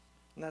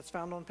And that's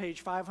found on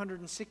page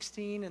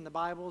 516 in the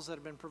Bibles that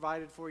have been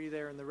provided for you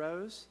there in the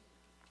rows.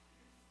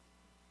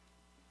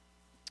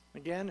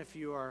 Again, if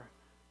you are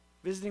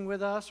visiting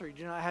with us or you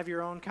do not have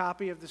your own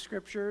copy of the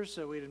Scriptures,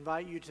 so we'd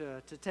invite you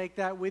to take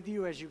that with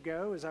you as you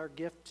go as our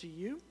gift to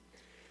you.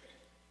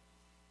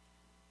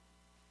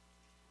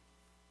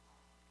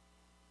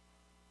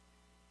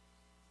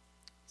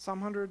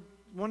 Psalm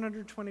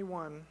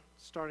 121,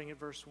 starting at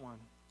verse 1.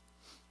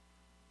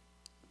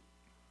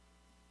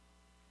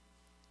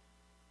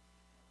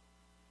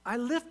 I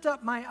lift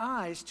up my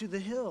eyes to the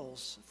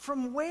hills.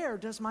 From where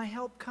does my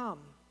help come?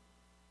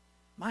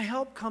 My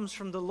help comes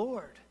from the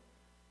Lord,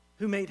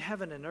 who made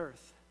heaven and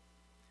earth.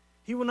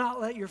 He will not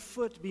let your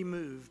foot be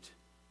moved.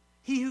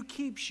 He who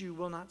keeps you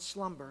will not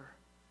slumber.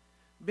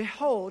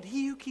 Behold,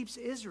 he who keeps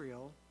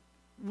Israel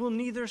will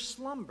neither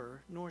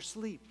slumber nor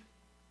sleep.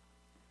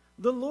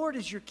 The Lord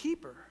is your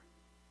keeper.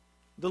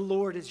 The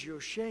Lord is your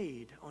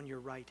shade on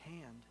your right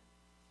hand.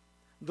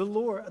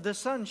 The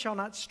sun shall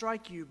not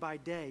strike you by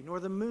day, nor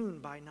the moon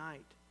by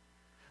night.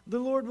 The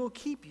Lord will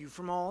keep you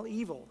from all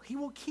evil. He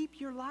will keep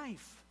your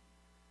life.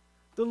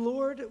 The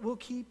Lord will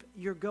keep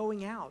your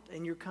going out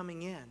and your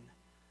coming in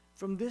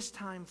from this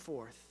time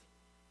forth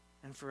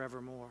and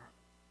forevermore.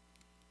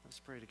 Let's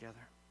pray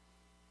together.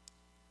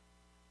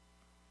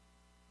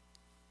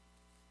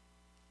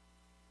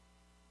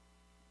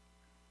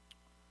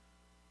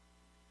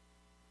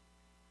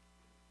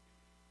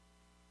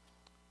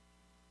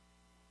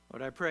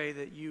 Lord, I pray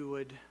that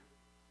your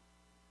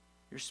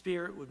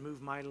Spirit would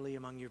move mightily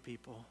among your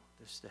people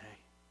this day.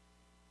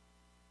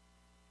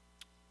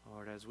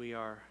 Lord, as we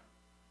are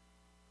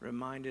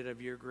reminded of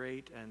your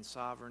great and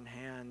sovereign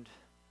hand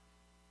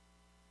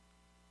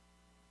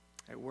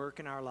at work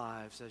in our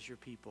lives as your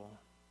people,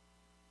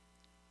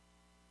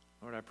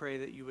 Lord, I pray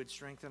that you would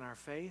strengthen our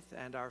faith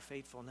and our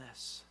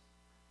faithfulness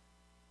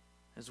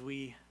as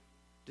we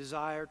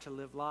desire to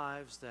live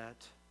lives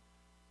that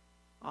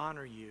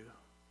honor you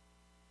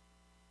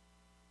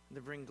and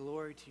to bring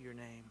glory to your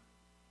name.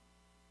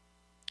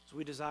 So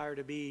we desire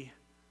to be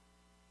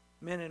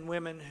men and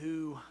women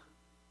who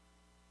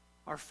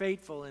are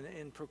faithful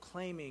in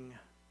proclaiming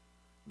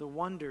the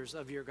wonders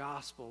of your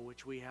gospel,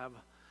 which we have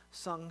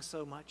sung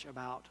so much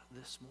about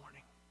this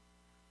morning.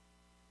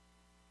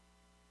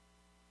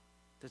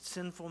 That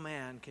sinful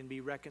man can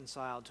be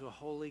reconciled to a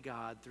holy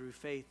God through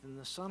faith in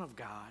the Son of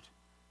God,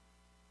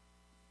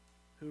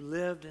 who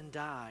lived and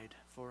died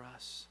for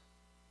us.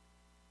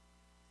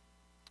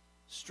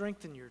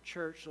 Strengthen your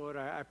church, Lord.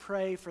 I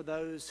pray for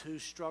those who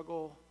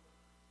struggle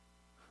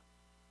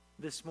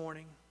this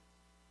morning.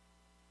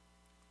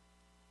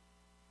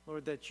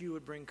 Lord, that you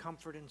would bring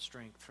comfort and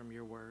strength from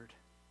your word.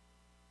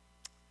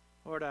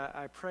 Lord,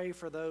 I pray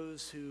for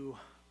those who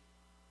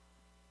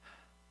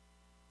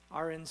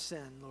are in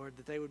sin, Lord,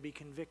 that they would be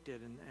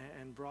convicted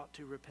and brought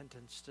to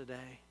repentance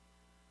today.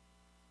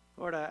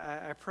 Lord,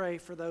 I pray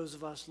for those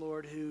of us,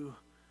 Lord, who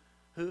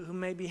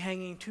may be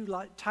hanging too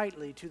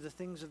tightly to the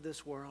things of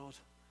this world.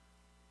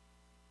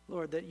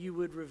 Lord, that you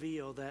would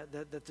reveal that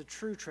the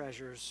true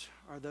treasures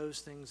are those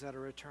things that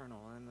are eternal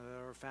and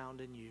that are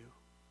found in you.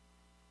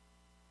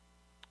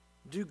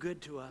 Do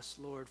good to us,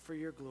 Lord, for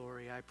your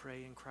glory, I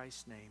pray in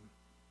Christ's name.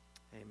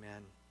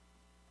 Amen.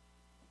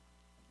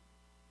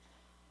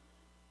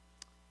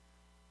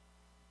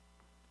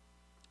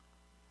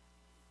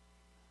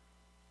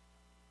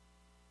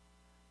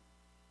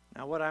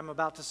 Now, what I'm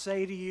about to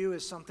say to you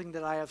is something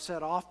that I have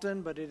said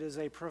often, but it is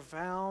a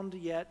profound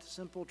yet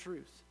simple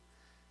truth.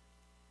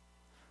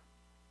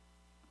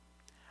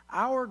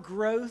 Our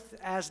growth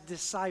as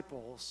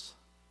disciples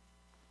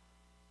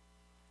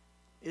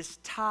is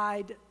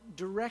tied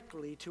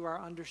directly to our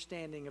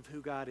understanding of who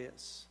God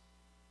is.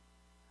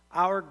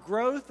 Our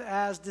growth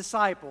as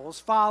disciples,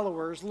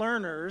 followers,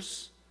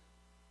 learners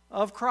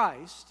of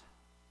Christ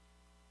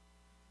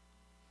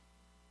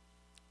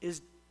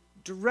is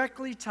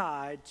directly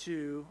tied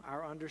to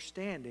our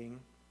understanding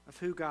of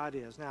who God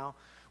is. Now,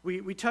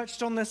 we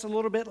touched on this a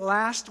little bit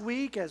last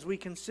week as we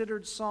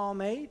considered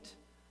Psalm 8.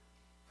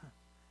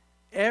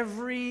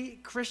 Every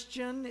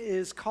Christian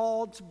is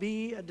called to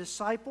be a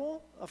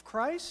disciple of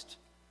Christ.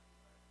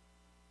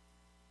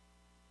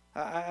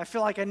 I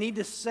feel like I need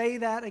to say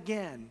that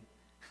again.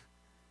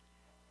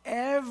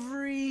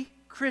 Every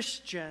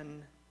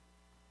Christian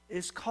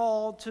is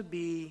called to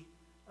be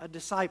a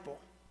disciple.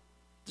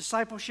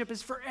 Discipleship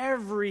is for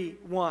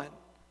everyone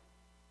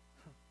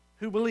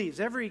who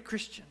believes, every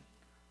Christian.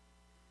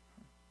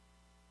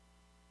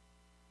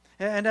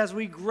 And as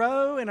we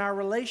grow in our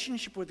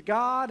relationship with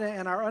God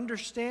and our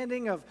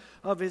understanding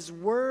of His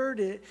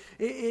Word,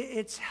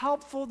 it's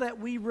helpful that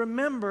we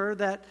remember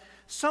that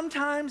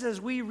sometimes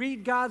as we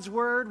read God's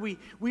Word,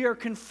 we are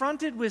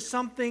confronted with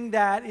something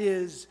that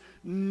is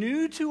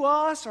new to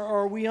us,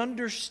 or we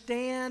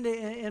understand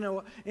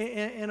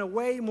in a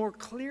way more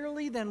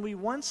clearly than we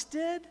once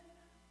did.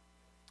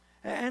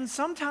 And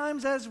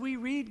sometimes as we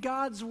read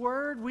God's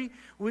Word,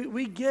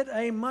 we get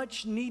a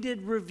much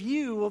needed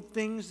review of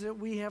things that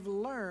we have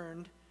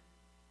learned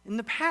in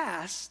the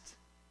past.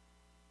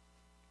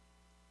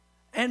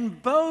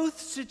 And both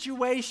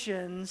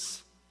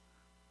situations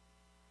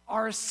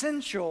are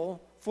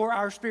essential for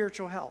our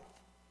spiritual health.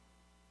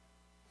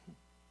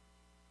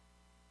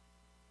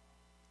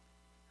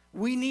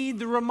 We need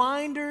the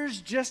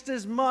reminders just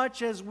as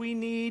much as we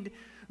need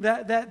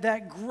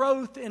that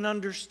growth in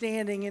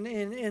understanding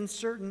in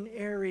certain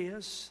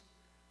areas.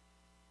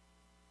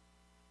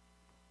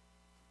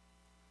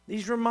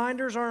 These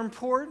reminders are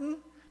important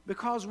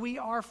because we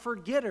are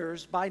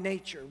forgetters by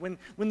nature. When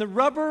the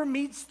rubber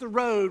meets the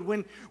road,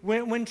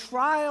 when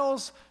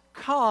trials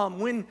come,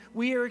 when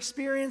we are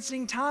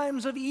experiencing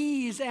times of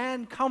ease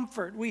and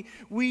comfort,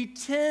 we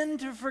tend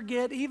to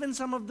forget even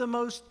some of the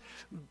most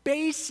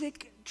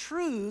basic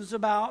truths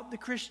about the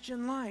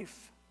Christian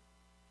life.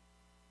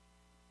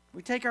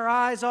 We take our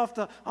eyes off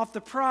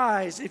the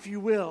prize, if you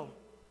will.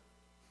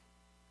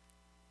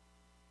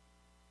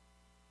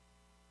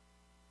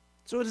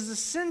 So it is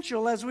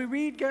essential as we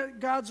read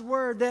God's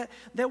Word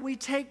that we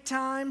take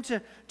time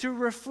to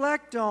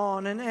reflect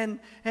on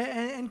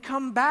and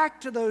come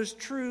back to those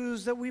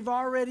truths that we've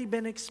already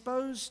been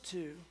exposed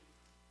to.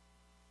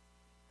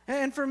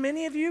 And for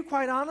many of you,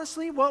 quite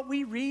honestly, what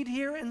we read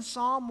here in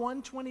Psalm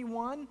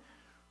 121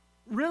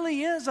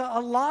 really is a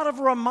lot of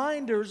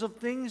reminders of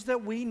things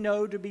that we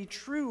know to be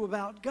true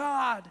about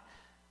God.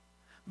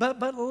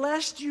 But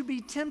lest you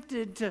be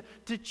tempted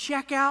to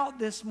check out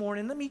this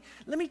morning, let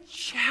me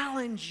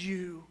challenge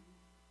you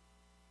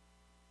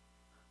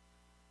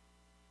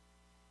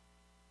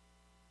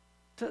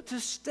to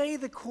stay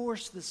the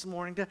course this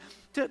morning,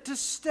 to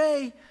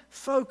stay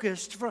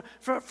focused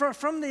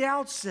from the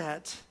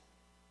outset,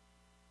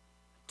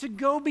 to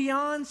go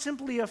beyond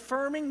simply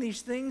affirming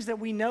these things that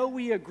we know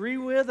we agree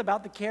with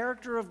about the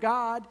character of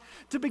God,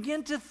 to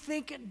begin to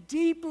think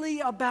deeply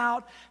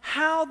about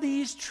how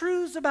these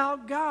truths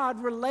about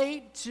God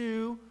relate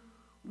to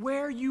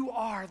where you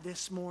are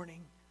this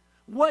morning,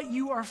 what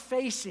you are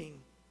facing.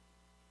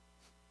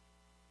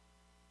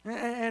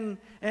 And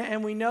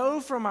we know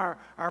from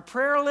our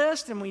prayer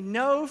list, and we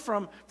know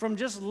from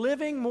just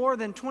living more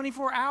than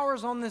 24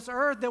 hours on this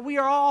earth, that we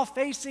are all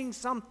facing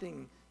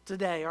something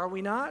today, are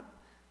we not?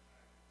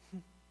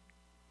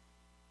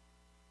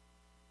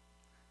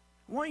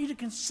 I want you to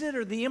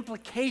consider the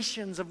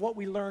implications of what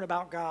we learn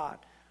about God.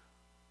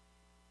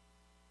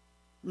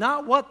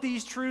 Not what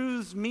these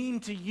truths mean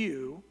to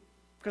you,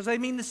 because they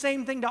mean the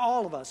same thing to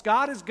all of us.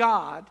 God is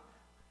God.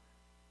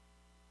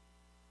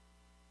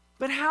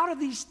 But how do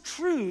these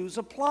truths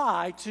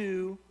apply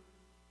to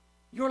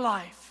your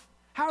life?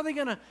 How are they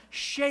going to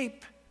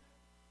shape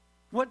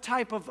what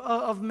type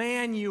of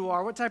man you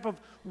are, what type of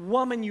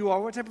woman you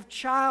are, what type of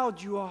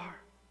child you are?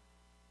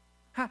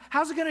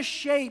 How's it going to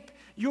shape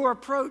your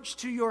approach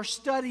to your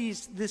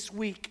studies this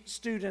week,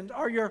 student,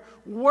 or your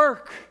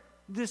work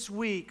this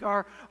week,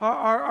 or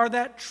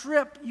that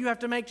trip you have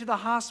to make to the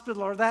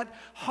hospital, or that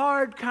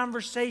hard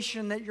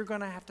conversation that you're going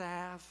to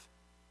have?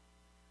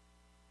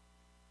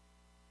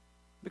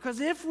 Because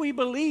if we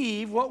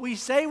believe what we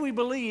say we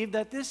believe,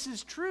 that this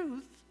is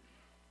truth,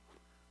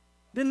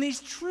 then these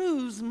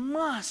truths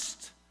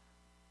must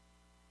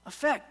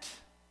affect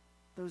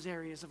those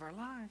areas of our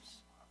lives.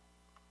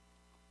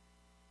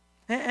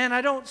 And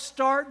I don't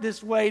start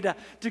this way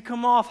to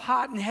come off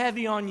hot and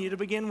heavy on you to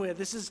begin with.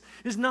 This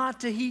is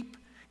not to heap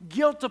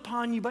guilt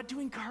upon you, but to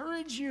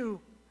encourage you.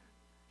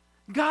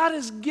 God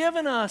has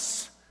given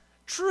us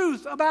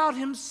truth about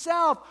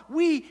Himself.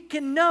 We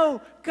can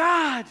know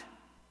God.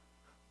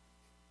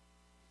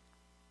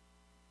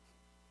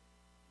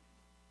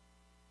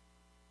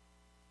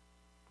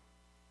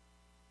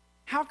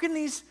 How can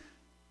these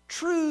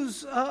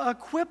truths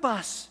equip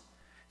us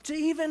to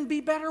even be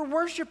better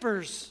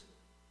worshipers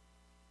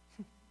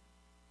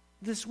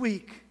this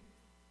week?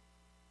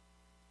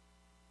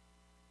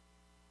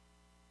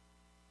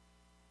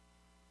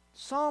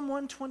 Psalm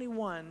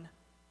 121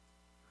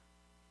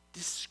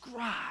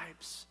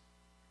 describes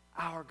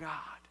our God.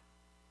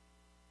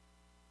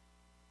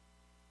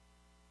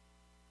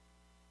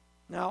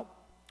 Now,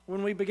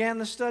 when we began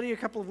the study a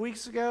couple of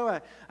weeks ago,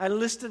 I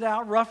listed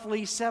out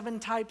roughly 7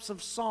 types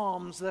of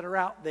psalms that are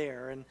out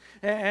there.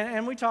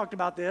 And we talked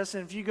about this.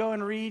 And if you go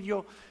and read,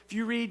 if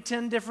you read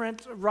 10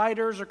 different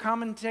writers or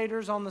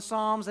commentators on the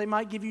psalms, they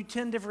might give you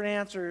 10 different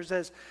answers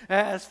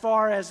as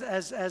far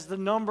as the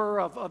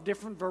number of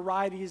different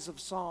varieties of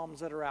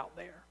psalms that are out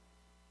there.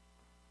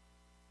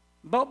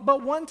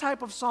 But one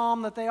type of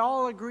psalm that they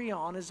all agree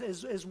on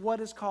is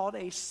what is called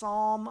a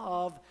psalm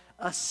of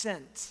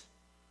ascent.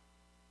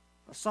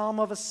 A psalm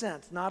of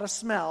ascent, not a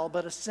smell,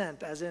 but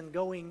ascent, as in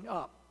going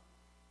up.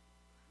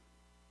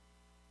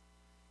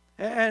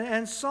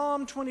 And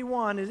Psalm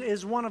 21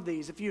 is one of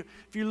these. If you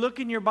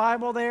look in your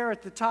Bible there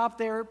at the top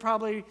there, it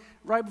probably,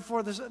 right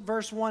before this,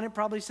 verse 1, it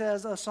probably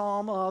says a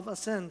psalm of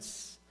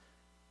ascents.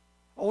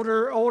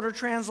 Older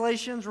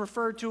translations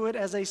refer to it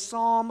as a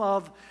psalm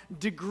of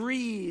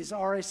degrees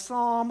or a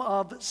psalm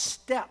of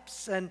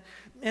steps. And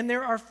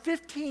there are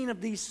 15 of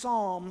these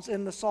psalms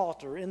in the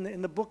Psalter,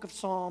 in the book of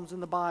Psalms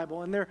in the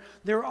Bible. And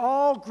they're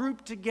all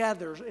grouped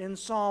together in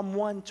Psalm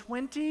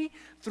 120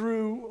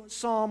 through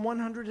Psalm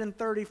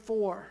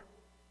 134.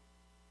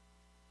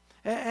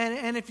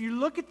 And if you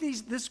look at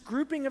this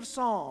grouping of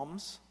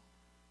psalms,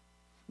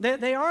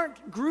 they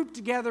aren't grouped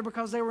together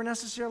because they were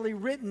necessarily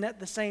written at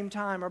the same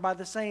time or by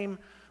the same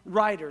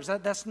writers.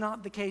 That's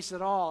not the case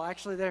at all.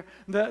 Actually,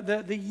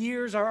 the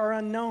years are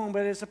unknown,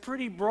 but it's a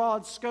pretty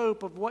broad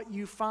scope of what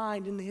you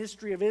find in the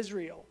history of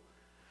Israel.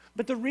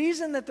 But the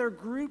reason that they're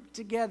grouped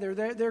together,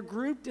 they're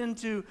grouped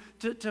into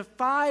to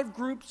 5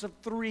 groups of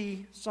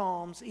 3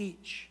 psalms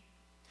each.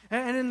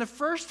 And in the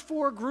first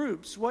 4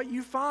 groups, what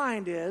you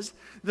find is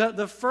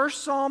the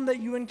first psalm that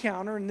you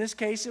encounter, in this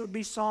case it would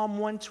be Psalm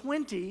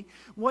 120,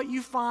 what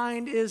you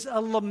find is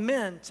a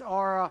lament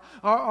or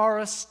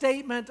a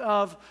statement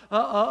of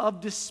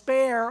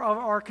despair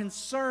or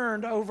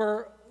concern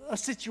over a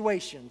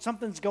situation.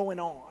 Something's going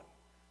on.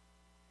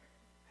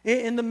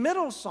 In the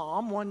middle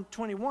psalm,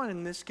 121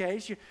 in this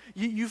case,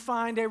 you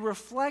find a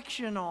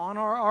reflection on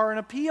or an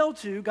appeal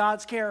to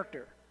God's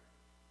character.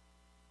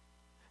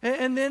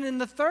 And then in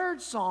the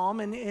third psalm,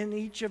 in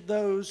each of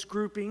those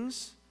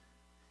groupings,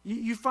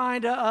 you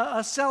find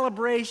a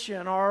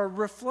celebration or a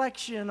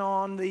reflection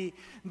on the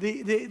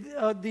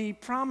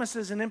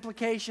promises and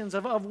implications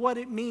of what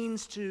it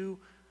means to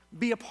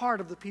be a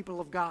part of the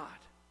people of God.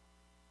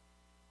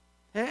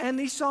 And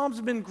these psalms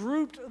have been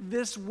grouped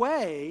this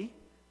way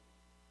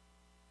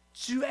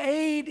to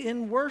aid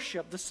in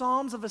worship. The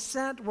Psalms of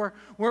Ascent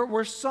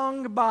were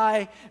sung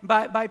by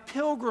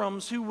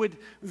pilgrims who would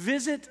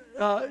visit,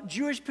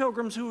 Jewish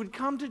pilgrims who would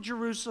come to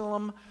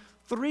Jerusalem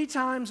 3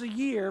 times a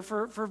year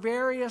for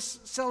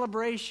various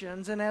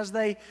celebrations. And as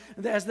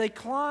they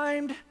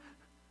climbed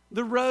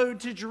the road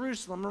to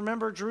Jerusalem,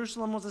 remember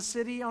Jerusalem was a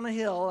city on a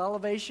hill,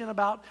 elevation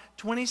about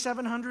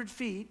 2,700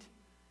 feet.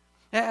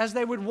 As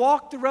they would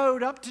walk the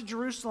road up to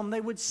Jerusalem,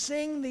 they would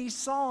sing these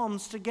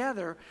psalms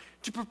together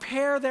to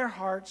prepare their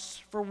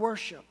hearts for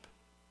worship.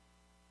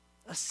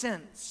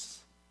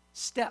 Ascents,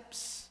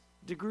 steps,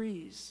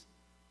 degrees.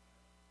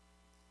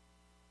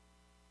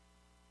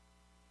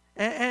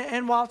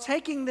 And while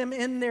taking them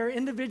in their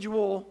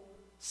individual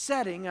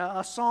setting,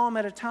 a psalm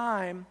at a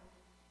time,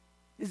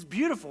 is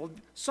beautiful.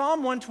 Psalm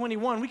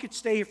 121, we could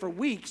stay here for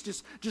weeks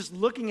just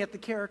looking at the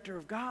character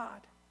of God.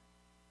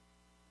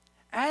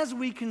 As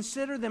we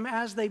consider them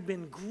as they've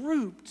been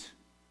grouped,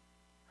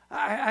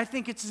 I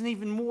think it's an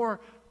even more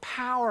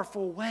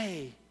powerful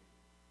way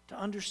to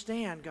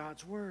understand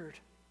God's Word.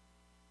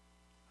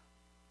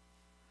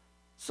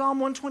 Psalm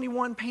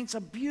 121 paints a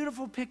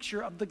beautiful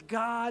picture of the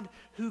God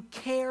who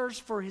cares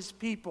for His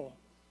people.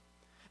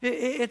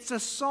 It's a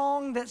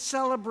song that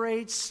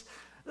celebrates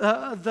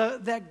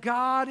that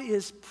God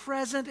is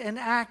present and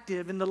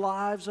active in the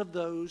lives of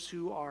those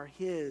who are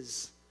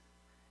His,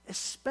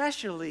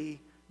 especially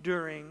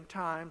during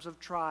times of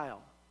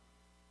trial.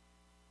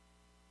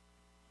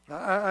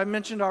 I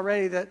mentioned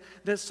already that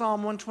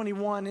Psalm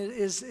 121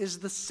 is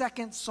the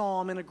second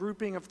psalm in a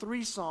grouping of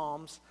 3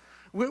 psalms,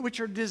 which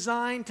are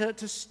designed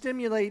to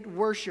stimulate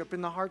worship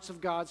in the hearts of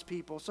God's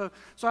people. So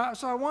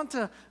I want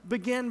to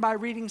begin by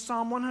reading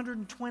Psalm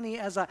 120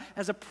 as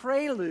a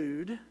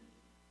prelude.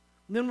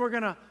 Then we're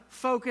going to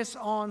focus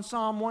on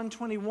Psalm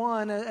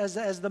 121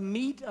 as the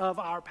meat of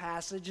our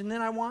passage. And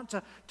then I want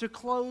to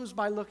close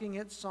by looking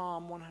at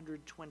Psalm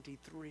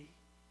 123.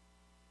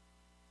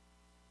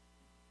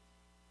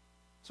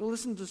 So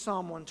listen to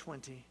Psalm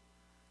 120.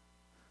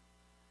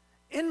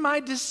 In my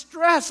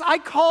distress, I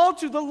called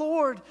to the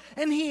Lord,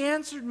 and He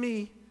answered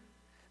me.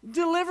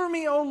 Deliver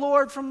me, O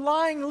Lord, from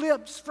lying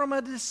lips, from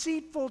a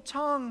deceitful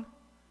tongue.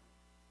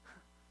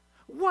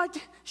 What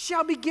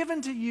shall be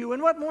given to you,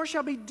 and what more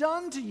shall be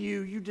done to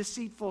you, you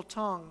deceitful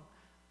tongue?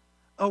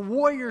 A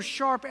warrior's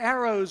sharp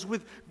arrows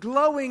with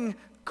glowing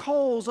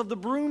coals of the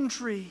broom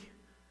tree.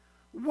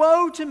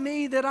 Woe to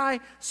me that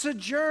I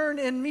sojourn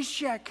in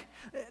Meshech,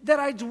 that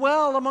I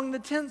dwell among the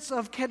tents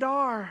of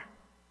Kedar.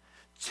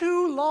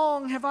 Too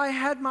long have I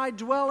had my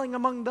dwelling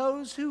among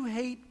those who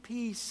hate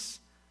peace.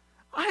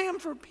 I am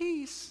for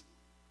peace,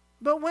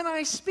 but when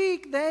I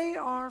speak, they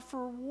are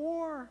for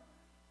war.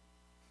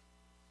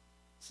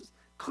 This is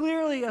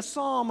clearly a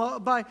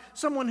psalm by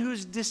someone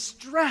who's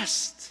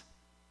distressed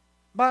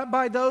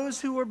by those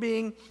who are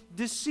being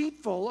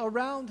deceitful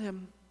around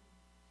him.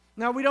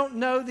 Now, we don't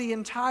know the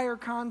entire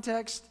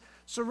context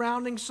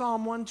surrounding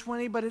Psalm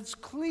 120, but it's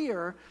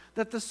clear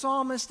that the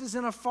psalmist is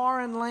in a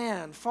foreign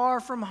land, far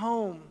from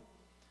home.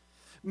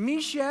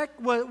 Meshech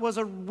was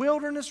a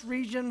wilderness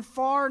region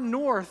far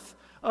north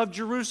of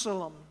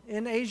Jerusalem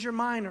in Asia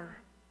Minor.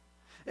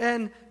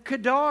 And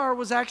Kedar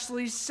was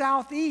actually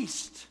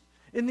southeast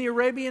in the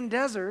Arabian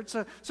desert.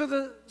 So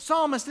the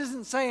psalmist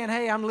isn't saying,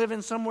 hey, I'm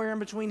living somewhere in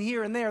between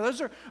here and there.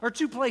 Those are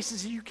 2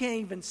 places you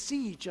can't even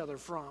see each other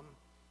from.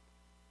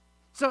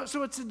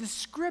 So it's a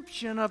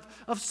description of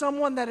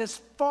someone that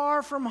is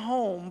far from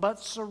home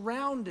but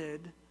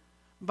surrounded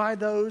by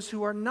those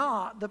who are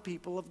not the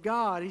people of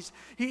God.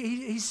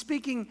 He's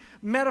speaking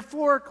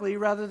metaphorically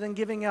rather than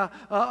giving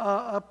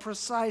a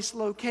precise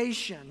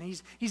location.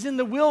 He's in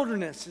the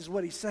wilderness is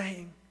what he's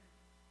saying.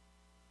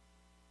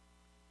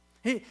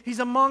 He's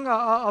among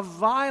a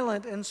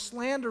violent and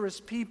slanderous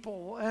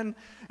people.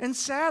 And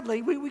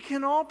sadly, we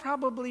can all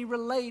probably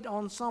relate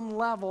on some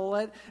level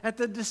at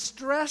the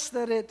distress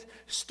that it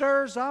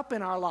stirs up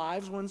in our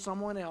lives when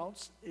someone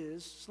else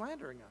is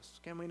slandering us.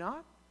 Can we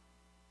not?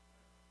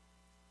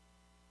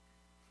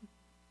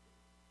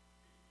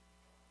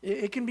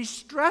 It can be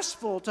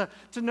stressful to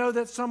know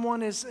that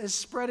someone is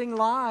spreading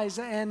lies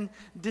and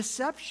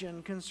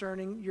deception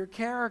concerning your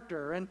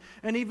character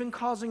and even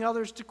causing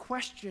others to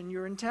question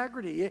your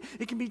integrity.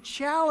 It can be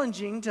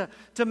challenging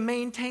to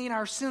maintain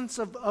our sense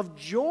of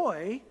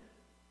joy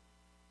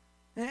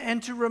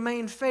and to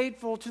remain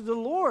faithful to the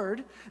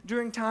Lord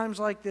during times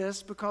like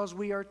this because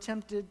we are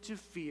tempted to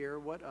fear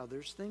what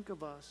others think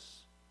of us.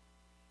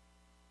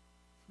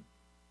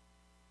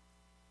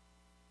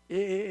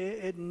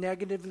 It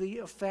negatively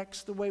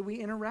affects the way we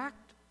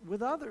interact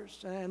with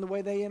others and the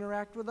way they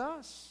interact with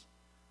us.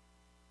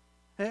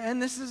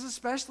 And this is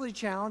especially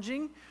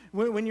challenging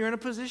when you're in a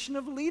position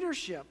of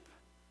leadership.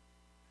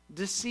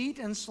 Deceit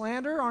and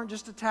slander aren't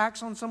just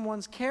attacks on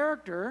someone's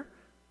character.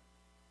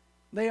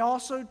 They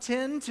also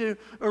tend to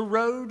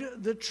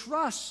erode the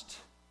trust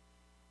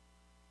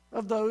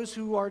of those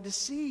who are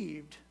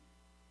deceived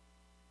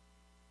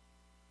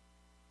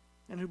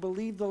and who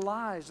believe the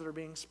lies that are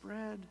being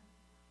spread.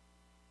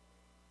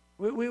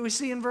 We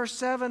see in verse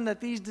 7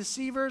 that these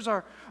deceivers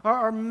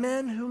are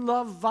men who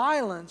love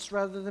violence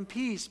rather than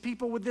peace.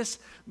 People with this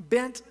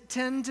bent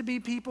tend to be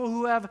people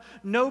who have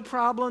no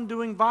problem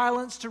doing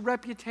violence to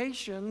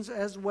reputations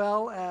as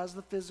well as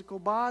the physical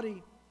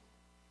body.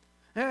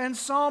 And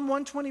Psalm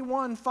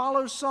 121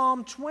 follows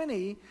Psalm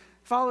 20,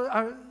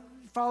 follows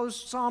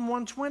Psalm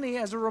 120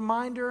 as a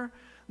reminder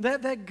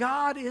that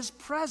God is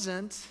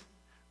present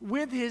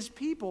with His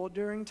people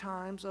during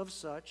times of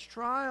such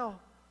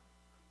trial.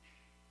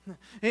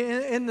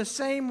 In the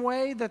same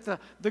way that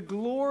the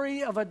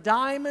glory of a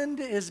diamond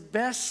is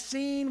best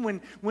seen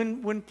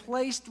when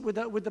placed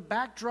with the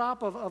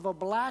backdrop of a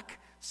black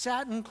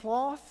satin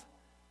cloth,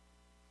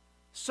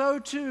 so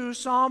too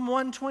Psalm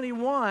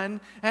 121,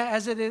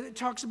 as it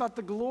talks about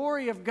the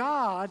glory of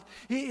God,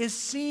 is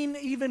seen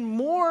even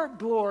more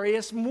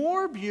glorious,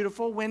 more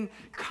beautiful when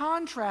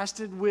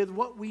contrasted with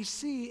what we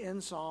see in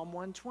Psalm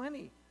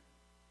 120.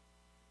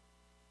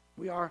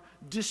 We are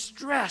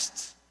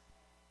distressed.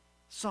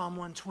 Psalm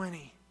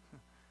 120.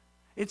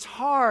 It's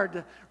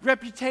hard.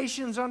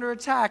 Reputation's under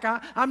attack.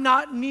 I'm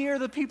not near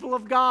the people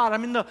of God.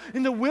 I'm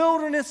in the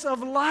wilderness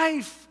of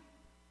life.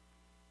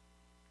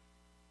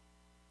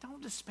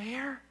 Don't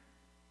despair.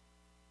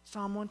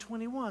 Psalm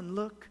 121,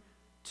 look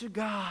to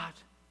God.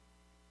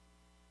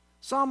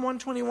 Psalm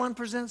 121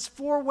 presents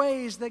 4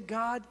 ways that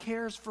God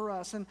cares for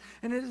us. And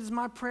it is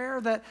my prayer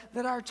that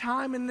our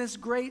time in this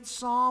great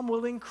psalm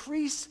will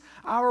increase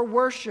our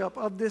worship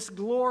of this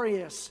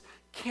glorious,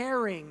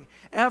 caring,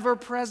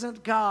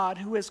 ever-present God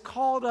who has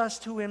called us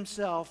to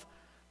Himself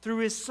through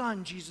His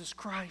Son, Jesus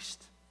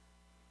Christ.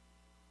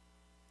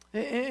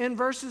 In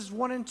verses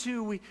 1 and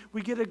 2,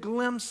 we get a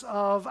glimpse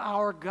of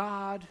our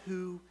God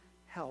who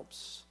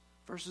helps.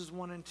 Verses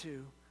 1 and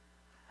 2.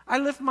 I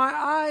lift my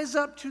eyes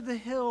up to the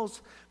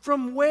hills.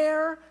 From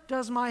where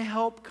does my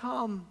help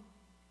come?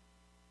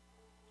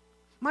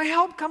 My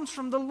help comes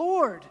from the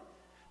Lord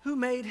who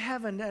made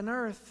heaven and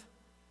earth.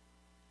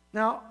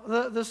 Now,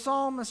 the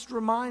psalmist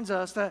reminds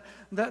us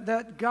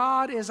that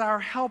God is our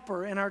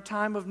helper in our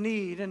time of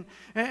need.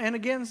 And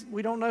again,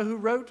 we don't know who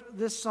wrote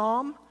this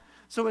psalm,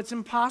 so it's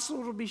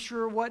impossible to be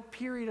sure what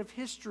period of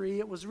history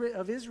it was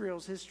of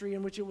Israel's history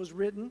in which it was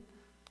written.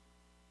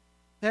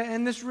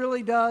 And this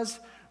really does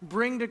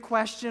bring to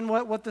question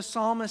what the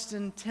psalmist's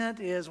intent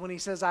is when he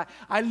says,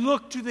 I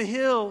look to the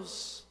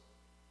hills.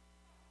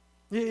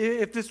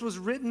 If this was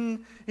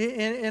written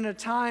in a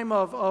time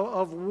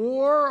of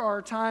war or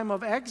a time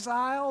of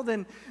exile,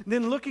 then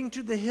looking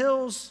to the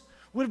hills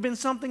would have been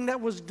something that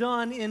was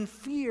done in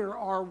fear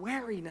or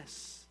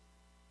wariness.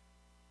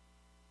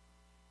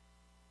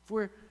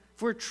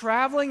 If we're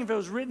traveling, if it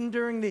was written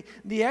during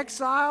the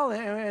exile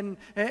and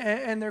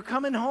they're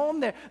coming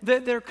home,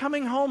 they're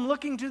coming home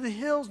looking to the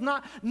hills,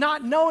 not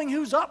knowing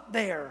who's up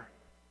there.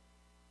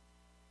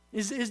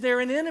 Is there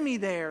an enemy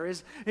there?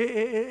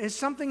 Is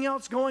something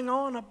else going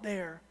on up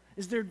there?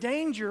 Is there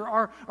danger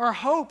or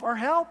hope or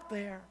help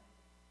there?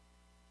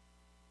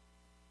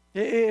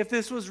 If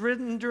this was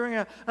written during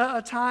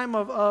a time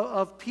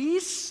of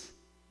peace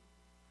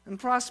and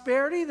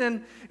prosperity,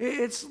 then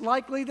it's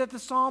likely that the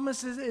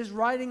psalmist is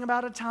writing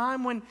about a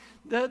time when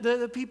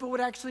the people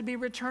would actually be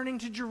returning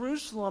to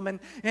Jerusalem.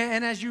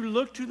 And as you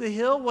look to the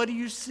hill, what do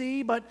you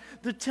see but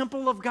the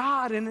temple of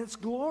God in its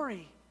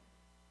glory?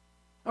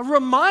 A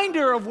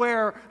reminder of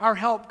where our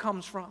help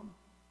comes from.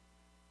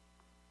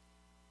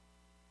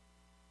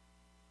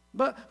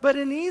 But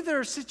in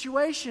either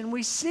situation,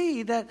 we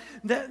see that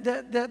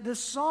the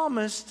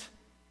psalmist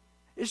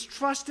is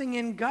trusting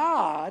in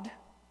God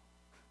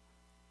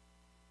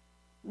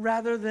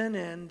rather than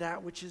in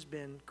that which has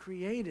been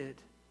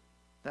created,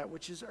 that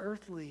which is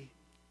earthly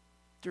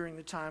during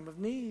the time of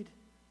need.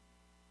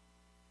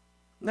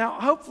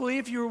 Now, hopefully,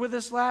 if you were with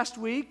us last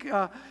week,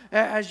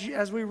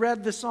 as we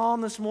read the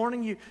psalm this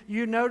morning,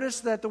 you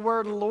noticed that the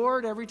word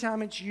Lord, every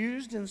time it's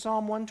used in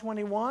Psalm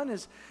 121,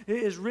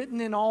 is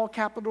written in all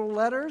capital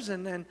letters.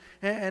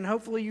 And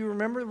hopefully you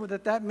remember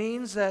that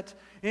means that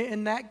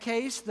in that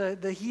case,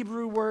 the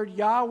Hebrew word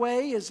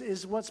Yahweh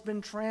is what's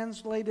been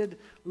translated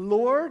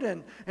Lord.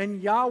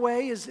 And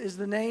Yahweh is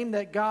the name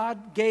that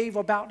God gave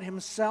about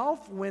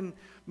himself when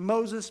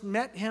Moses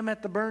met him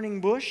at the burning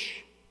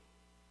bush.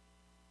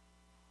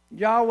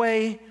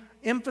 Yahweh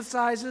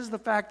emphasizes the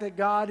fact that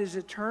God is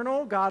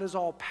eternal, God is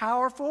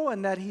all-powerful,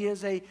 and that he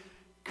is a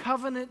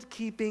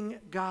covenant-keeping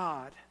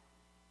God.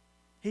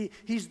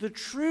 He's the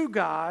true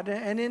God,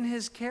 and in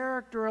his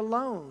character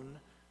alone,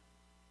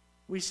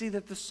 we see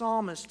that the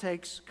psalmist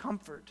takes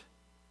comfort.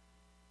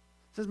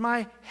 It says,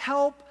 "My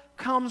help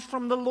comes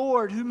from the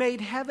Lord who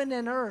made heaven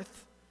and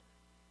earth."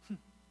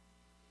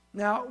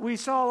 Now, we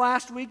saw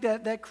last week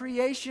that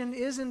creation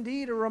is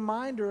indeed a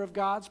reminder of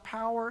God's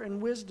power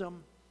and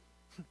wisdom.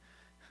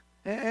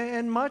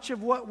 And much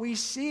of what we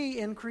see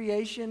in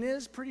creation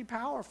is pretty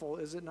powerful,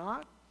 is it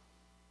not?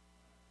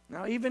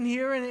 Now, even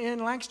here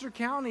in Lancaster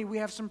County, we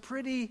have some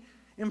pretty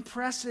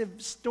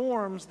impressive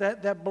storms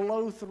that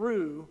blow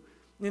through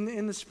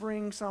in the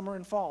spring, summer,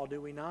 and fall, do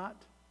we not?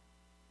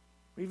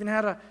 We even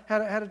had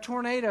a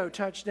tornado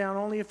touch down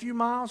only a few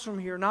miles from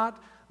here,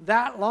 not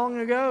that long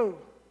ago.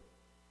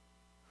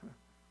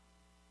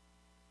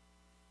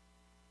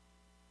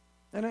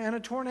 And a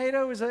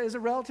tornado is a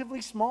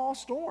relatively small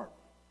storm.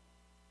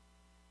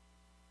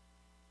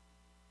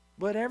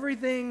 But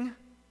everything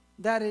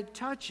that it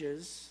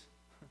touches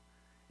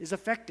is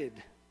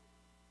affected.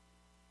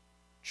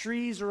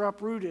 Trees are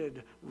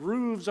uprooted.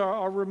 Roofs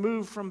are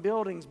removed from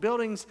buildings.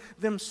 Buildings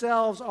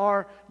themselves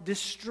are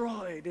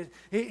destroyed.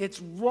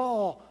 It's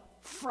raw,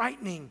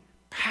 frightening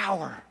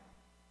power.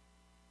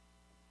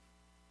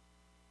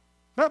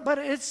 But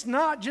it's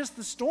not just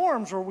the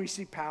storms where we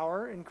see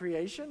power in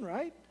creation,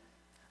 right?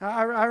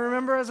 I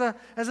remember as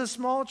a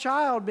small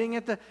child being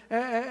at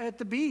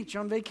the beach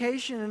on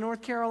vacation in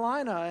North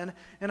Carolina,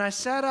 and I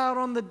sat out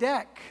on the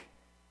deck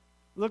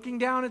looking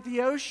down at the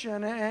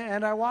ocean,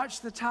 and I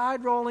watched the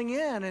tide rolling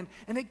in,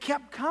 and it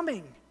kept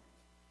coming.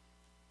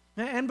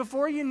 And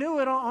before you knew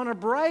it, on a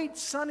bright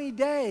sunny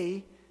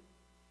day,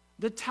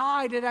 the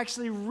tide had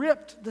actually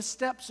ripped the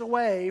steps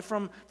away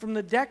from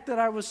the deck that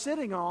I was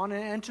sitting on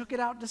and took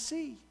it out to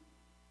sea.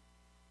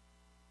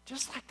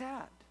 Just like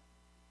that.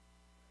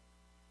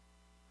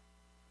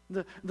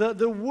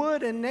 The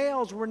wood and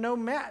nails were no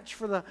match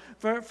for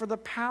the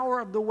power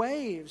of the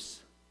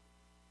waves.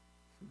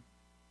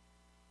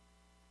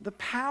 The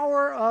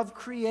power of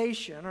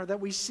creation, or that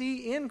we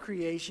see in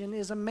creation,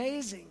 is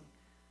amazing.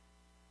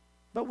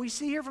 But we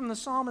see here from the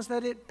psalmist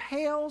that it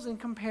pales in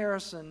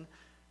comparison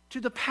to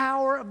the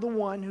power of the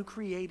one who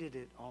created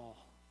it all.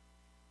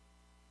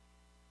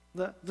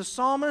 The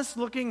psalmist,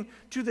 looking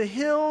to the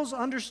hills,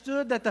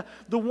 understood that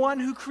the one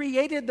who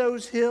created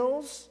those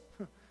hills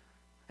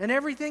and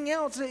everything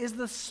else is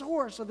the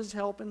source of his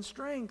help and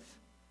strength.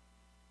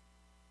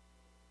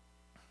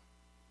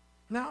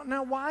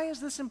 Now, why is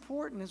this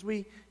important as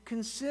we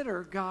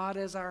consider God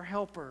as our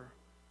helper?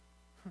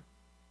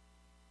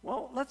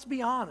 Well, let's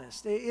be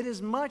honest. It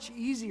is much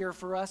easier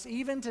for us,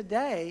 even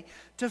today,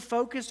 to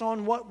focus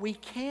on what we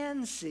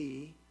can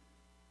see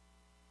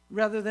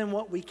rather than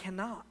what we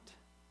cannot.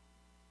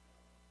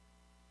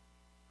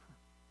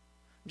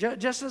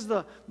 Just as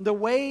the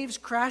waves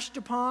crashed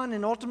upon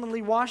and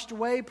ultimately washed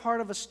away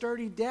part of a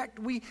sturdy deck,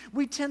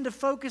 we tend to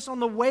focus on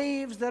the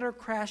waves that are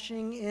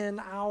crashing in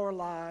our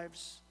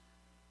lives.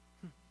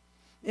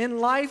 In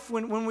life,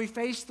 when we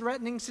face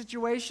threatening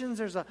situations,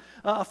 there's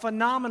a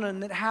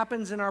phenomenon that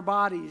happens in our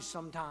bodies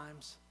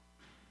sometimes.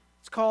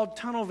 It's called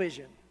tunnel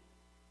vision.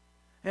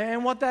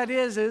 And what that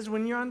is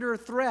when you're under a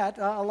threat,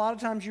 a lot of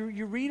times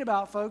you read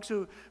about folks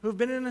who've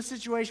been in a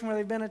situation where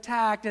they've been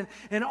attacked,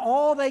 and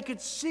all they could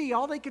see,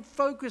 all they could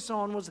focus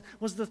on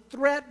was the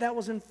threat that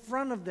was in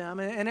front of them,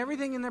 and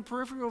everything in their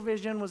peripheral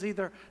vision was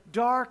either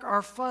dark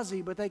or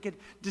fuzzy, but they could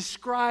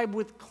describe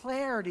with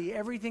clarity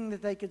everything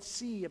that they could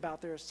see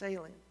about their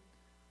assailant.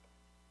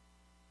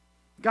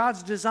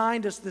 God's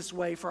designed us this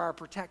way for our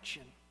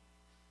protection.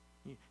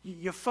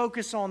 You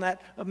focus on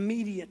that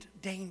immediate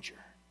danger.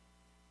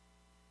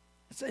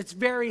 It's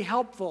very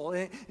helpful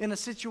in a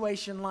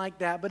situation like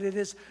that, but it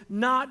is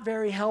not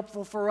very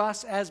helpful for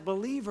us as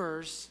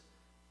believers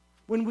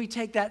when we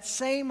take that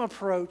same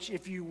approach,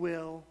 if you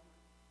will,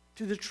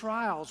 to the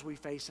trials we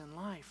face in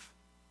life.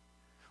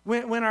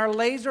 When our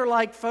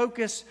laser-like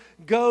focus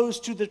goes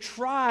to the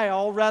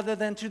trial rather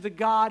than to the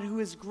God who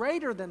is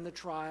greater than the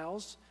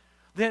trials,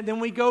 then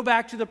we go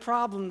back to the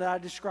problem that I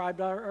described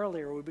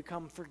earlier. We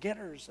become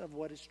forgetters of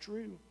what is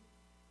true.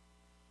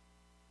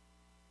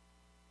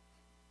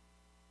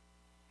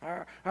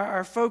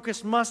 Our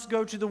focus must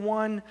go to the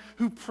one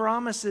who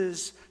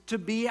promises to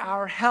be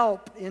our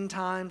help in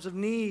times of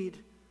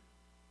need.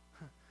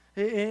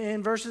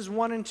 In verses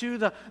 1 and 2,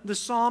 the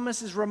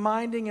psalmist is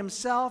reminding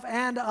himself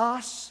and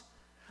us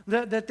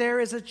that there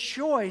is a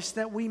choice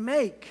that we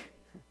make.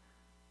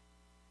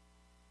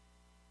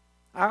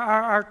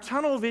 Our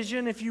tunnel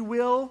vision, if you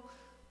will,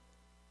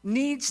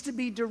 needs to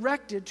be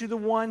directed to the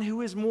one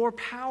who is more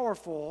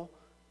powerful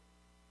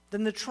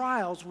than the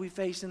trials we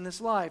face in this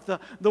life.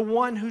 The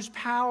one whose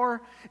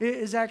power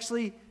is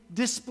actually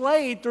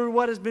displayed through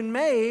what has been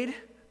made.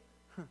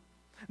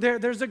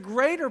 There's a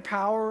greater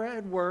power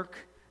at work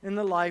in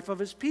the life of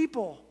His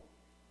people.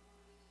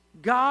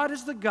 God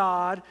is the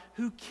God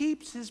who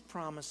keeps His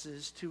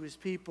promises to His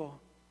people.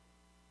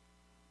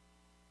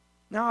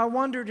 Now I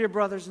wonder, dear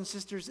brothers and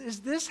sisters,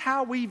 is this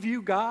how we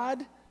view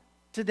God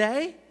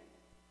today?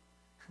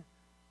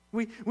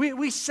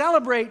 We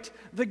celebrate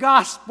the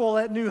gospel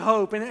at New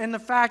Hope and the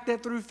fact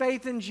that through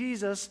faith in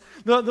Jesus,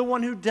 the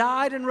one who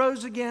died and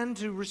rose again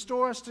to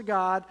restore us to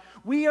God,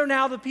 we are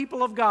now the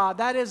people of God.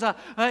 That is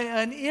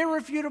an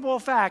irrefutable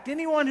fact.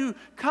 Anyone who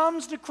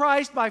comes to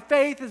Christ by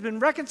faith has been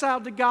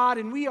reconciled to God,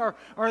 and we are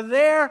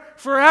there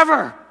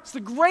forever. It's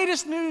the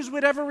greatest news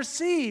we'd ever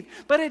receive.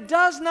 But it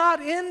does not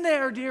end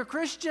there, dear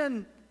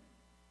Christian.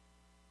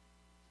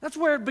 That's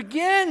where it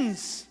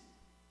begins.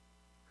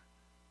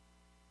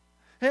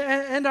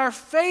 And our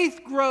faith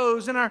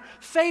grows, and our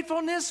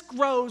faithfulness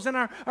grows, and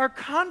our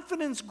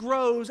confidence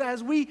grows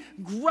as we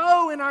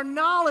grow in our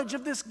knowledge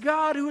of this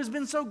God who has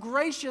been so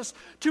gracious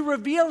to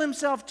reveal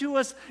Himself to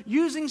us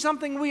using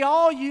something we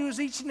all use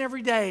each and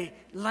every day,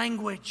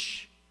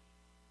 language.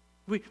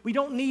 We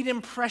don't need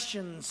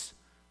impressions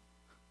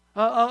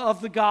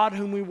of the God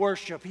whom we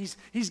worship.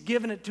 He's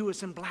given it to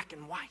us in black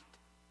and white.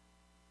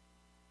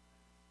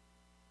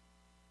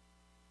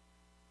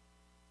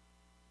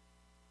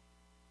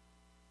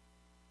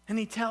 And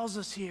He tells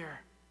us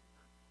here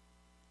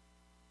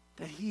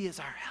that He is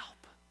our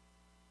help.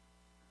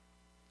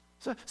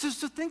 So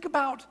think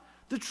about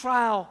the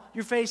trial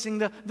you're facing,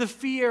 the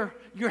fear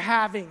you're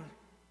having,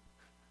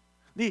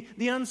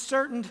 the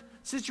uncertain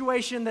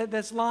situation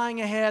that's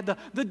lying ahead,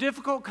 the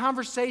difficult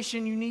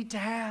conversation you need to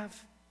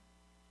have.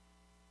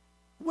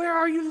 Where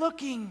are you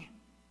looking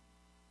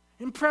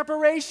in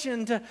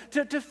preparation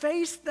to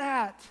face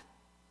that?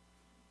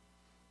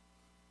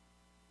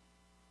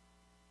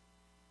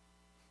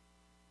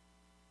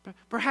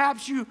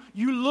 Perhaps you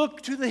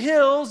look to the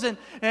hills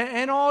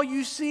and all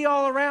you see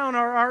all around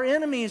are our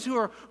enemies who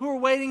are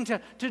waiting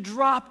to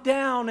drop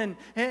down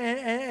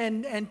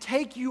and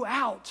take you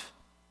out,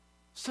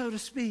 so to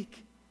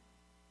speak.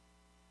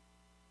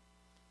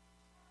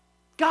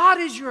 God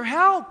is your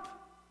help,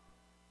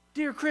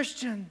 dear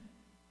Christian.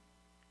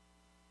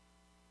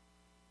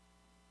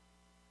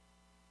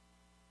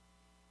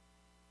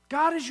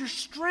 God is your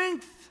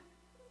strength.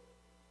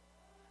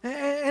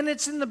 And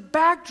it's in the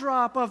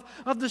backdrop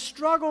of the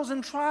struggles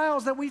and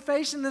trials that we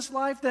face in this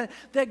life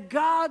that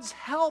God's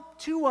help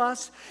to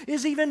us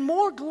is even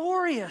more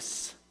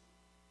glorious.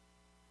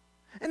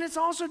 And it's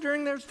also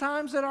during those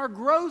times that our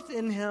growth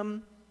in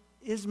Him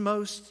is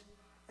most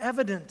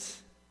evident.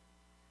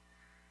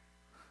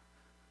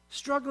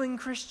 Struggling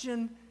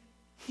Christian,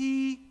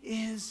 He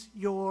is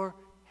your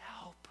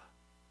help.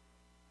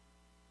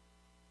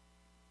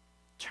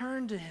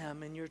 Turn to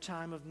Him in your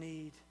time of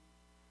need.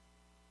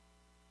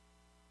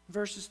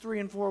 Verses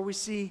 3 and 4, we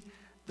see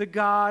the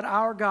God,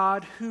 our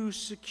God, who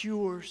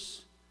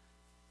secures.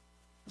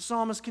 The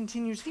psalmist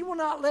continues, He will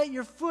not let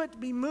your foot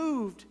be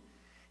moved.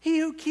 He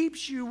who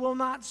keeps you will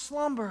not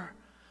slumber.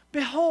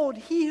 Behold,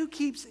 He who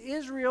keeps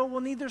Israel will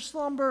neither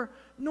slumber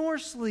nor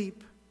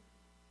sleep.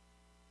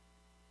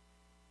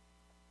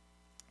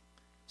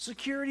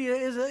 Security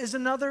is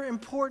another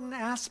important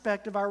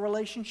aspect of our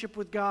relationship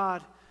with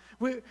God.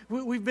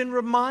 We've been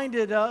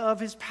reminded of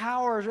His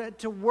power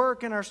to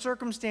work in our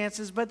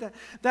circumstances, but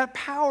that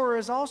power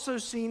is also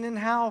seen in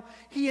how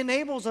He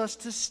enables us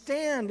to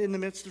stand in the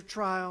midst of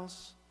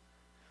trials.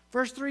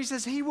 Verse 3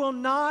 says, He will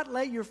not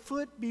let your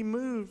foot be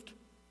moved.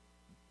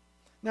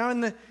 Now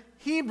in the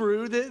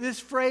Hebrew,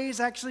 this phrase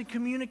actually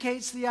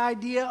communicates the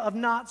idea of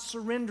not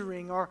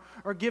surrendering or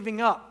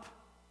giving up.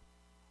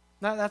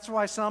 Now, that's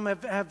why some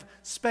have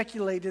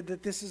speculated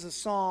that this is a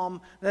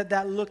psalm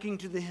that looking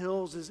to the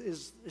hills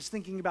is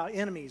thinking about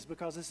enemies,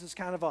 because this is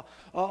kind of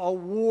a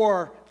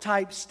war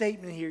type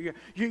statement here.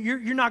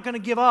 You're not going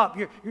to give up.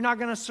 You're not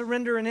going to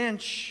surrender an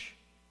inch.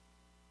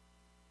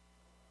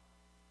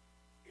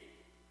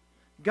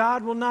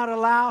 God will not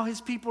allow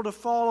His people to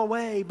fall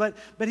away, but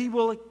He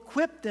will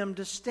equip them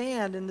to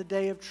stand in the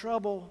day of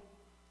trouble.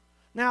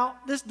 Now,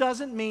 this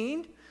doesn't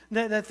mean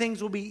that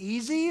things will be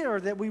easy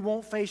or that we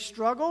won't face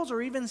struggles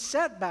or even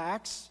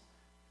setbacks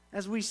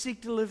as we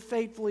seek to live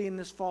faithfully in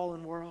this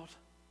fallen world.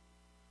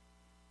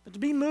 But to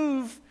be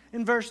moved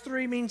in verse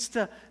 3 means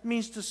to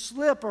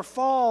slip or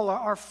fall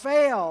or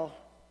fail.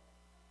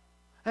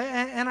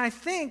 And I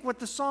think what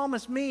the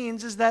psalmist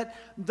means is that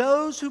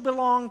those who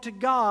belong to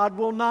God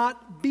will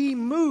not be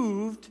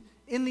moved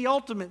in the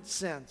ultimate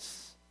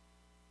sense.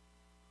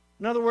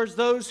 In other words,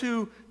 those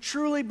who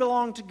truly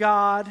belong to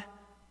God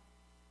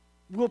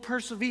will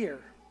persevere.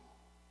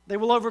 They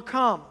will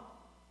overcome.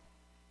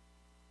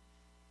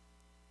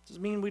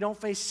 Doesn't mean we don't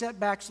face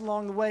setbacks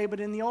along the way, but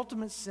in the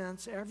ultimate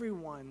sense,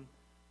 everyone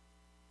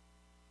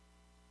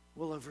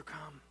will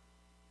overcome.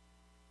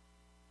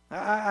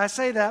 I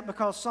say that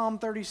because Psalm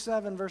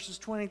 37, verses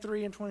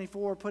 23 and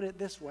 24 put it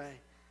this way.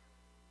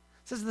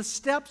 It says, "The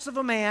steps of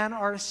a man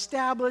are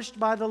established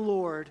by the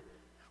Lord.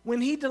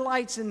 When he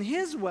delights in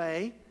his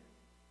way,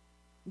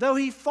 though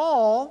he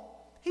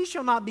fall, he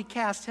shall not be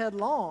cast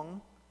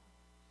headlong,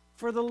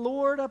 for the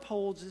Lord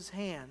upholds his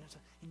hand."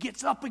 He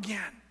gets up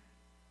again,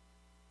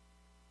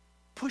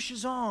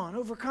 pushes on,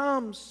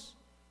 overcomes.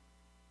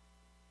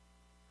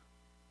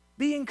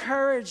 Be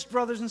encouraged,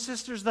 brothers and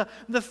sisters.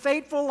 The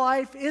faithful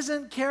life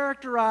isn't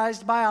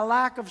characterized by a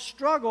lack of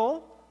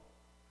struggle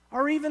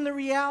or even the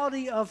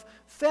reality of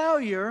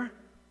failure,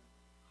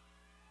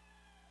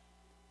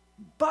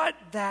 but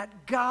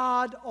that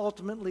God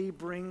ultimately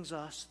brings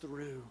us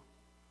through.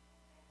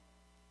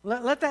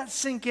 Let that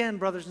sink in,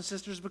 brothers and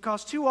sisters,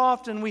 because too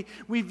often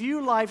we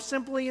view life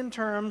simply in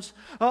terms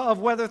of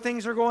whether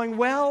things are going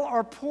well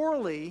or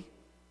poorly,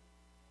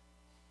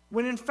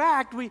 when in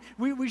fact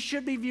we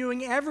should be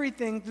viewing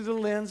everything through the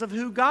lens of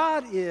who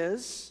God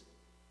is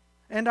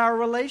and our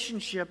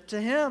relationship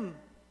to Him.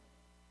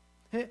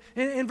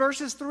 In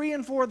verses 3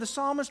 and 4, the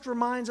psalmist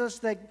reminds us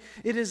that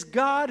it is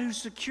God who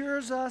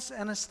secures us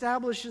and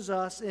establishes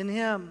us in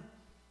Him.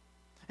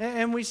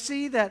 And we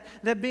see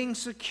that being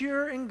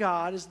secure in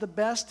God is the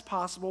best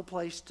possible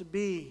place to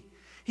be.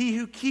 He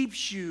who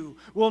keeps you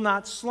will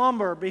not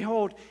slumber.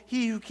 Behold,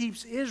 he who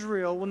keeps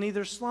Israel will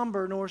neither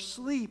slumber nor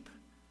sleep.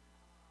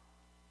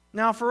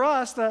 Now for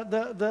us,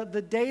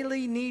 the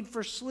daily need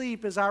for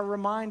sleep is our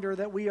reminder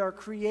that we are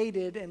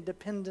created and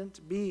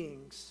dependent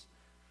beings.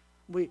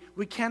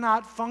 We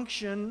cannot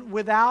function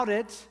without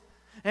it,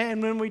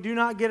 and when we do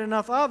not get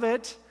enough of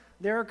it,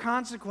 there are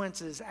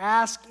consequences.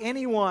 Ask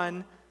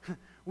anyone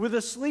with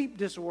a sleep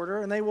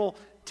disorder, and they will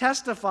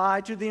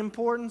testify to the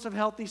importance of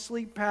healthy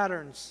sleep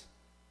patterns.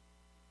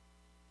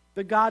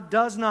 But God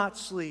does not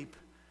sleep,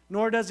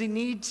 nor does He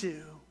need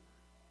to,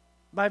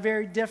 by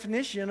very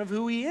definition of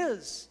who He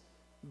is.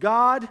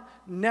 God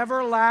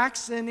never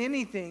lacks in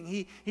anything.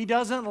 He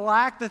doesn't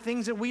lack the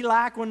things that we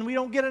lack when we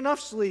don't get enough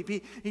sleep.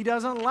 He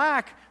doesn't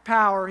lack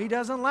power. He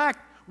doesn't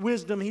lack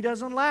wisdom. He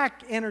doesn't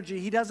lack energy.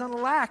 He doesn't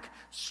lack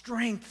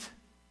strength.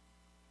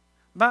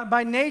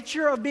 By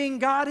nature of being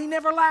God, He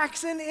never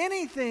lacks in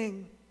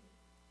anything.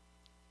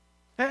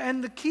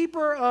 And the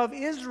keeper of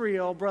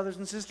Israel, brothers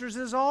and sisters,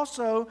 is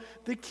also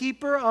the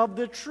keeper of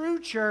the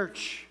true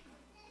church.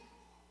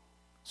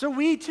 So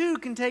we too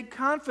can take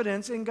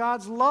confidence in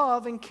God's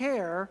love and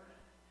care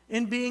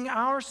in being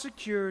our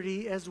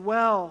security as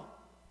well.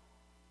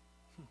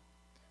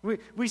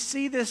 We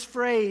see this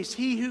phrase,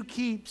 "He who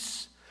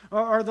keeps,"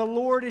 or "the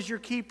Lord is your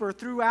keeper,"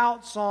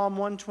 throughout Psalm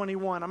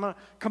 121. I'm going to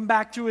come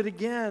back to it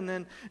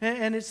again.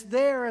 And it's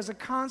there as a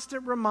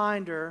constant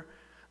reminder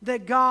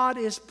that God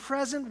is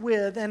present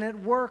with and at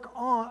work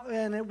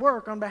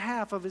on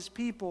behalf of His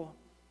people.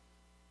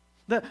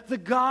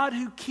 The God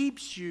who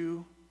keeps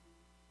you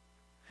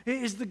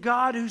is the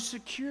God who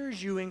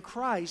secures you in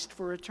Christ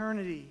for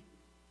eternity.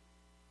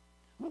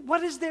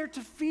 What is there to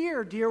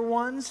fear, dear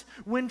ones,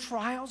 when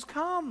trials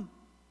come?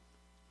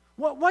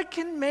 What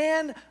can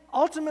man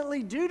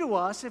ultimately do to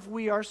us if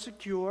we are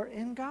secure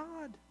in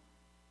God?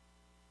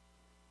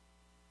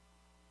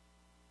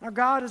 Our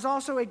God is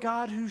also a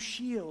God who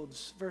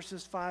shields,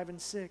 verses 5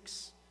 and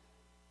 6.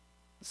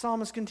 The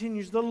psalmist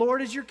continues, "The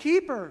Lord is your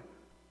keeper.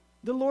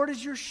 The Lord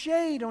is your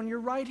shade on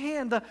your right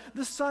hand.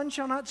 The sun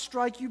shall not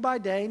strike you by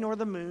day, nor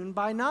the moon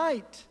by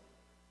night."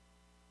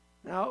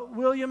 Now,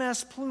 William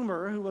S.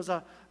 Plumer, who was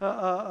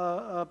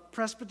a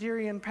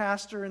Presbyterian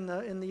pastor in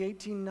the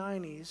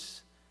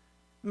 1890s,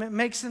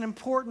 makes an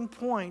important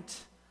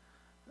point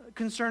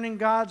concerning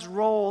God's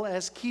role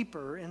as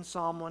keeper in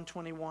Psalm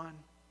 121.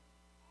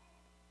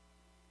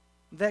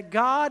 That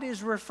God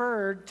is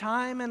referred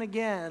time and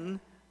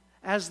again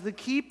as the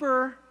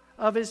keeper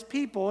of His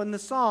people in the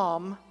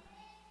psalm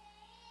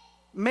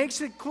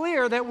makes it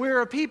clear that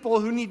we're a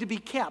people who need to be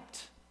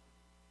kept.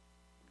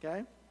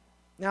 Okay?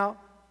 Now,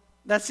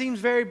 that seems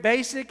very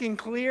basic and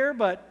clear,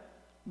 but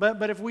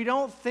if we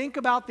don't think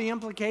about the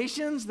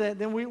implications,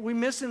 then we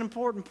miss an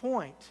important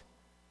point.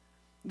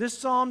 This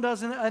psalm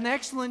does an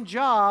excellent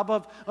job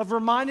of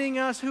reminding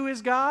us who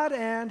is God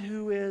and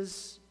who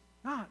is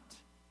not.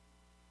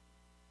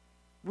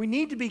 We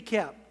need to be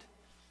kept.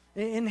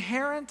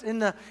 Inherent in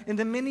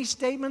the many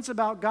statements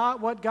about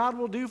God, what God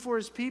will do for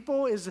His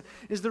people, is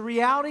the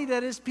reality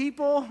that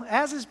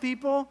as His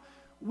people,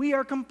 we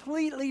are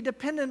completely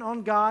dependent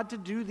on God to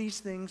do these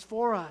things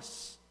for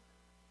us.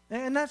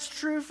 And that's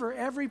true for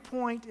every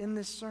point in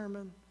this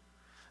sermon.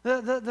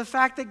 The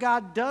fact that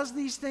God does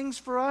these things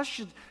for us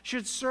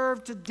should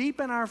serve to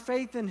deepen our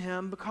faith in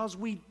Him, because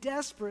we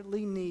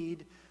desperately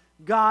need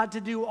God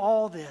to do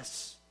all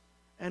this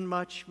and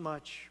much,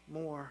 much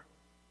more.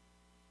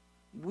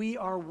 We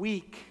are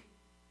weak.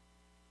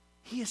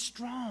 He is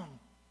strong.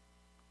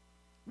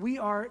 We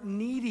are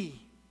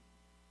needy.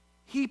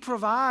 He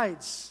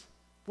provides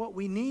what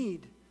we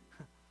need.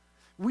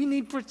 We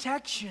need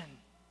protection.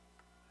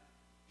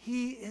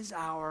 He is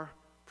our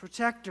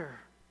protector.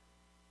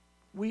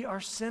 We are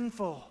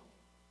sinful.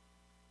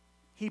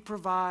 He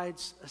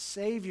provides a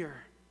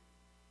Savior.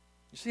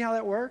 You see how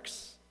that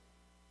works?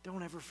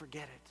 Don't ever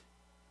forget it.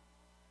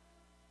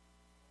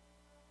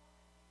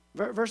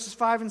 Verses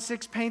 5 and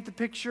 6 paint the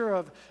picture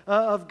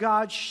of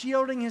God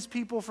shielding his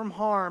people from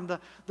harm.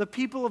 The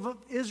people of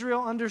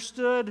Israel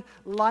understood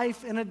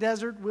life in a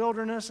desert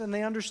wilderness, and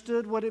they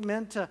understood what it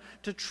meant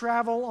to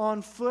travel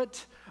on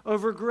foot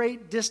over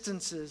great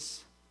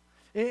distances.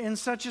 In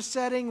such a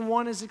setting,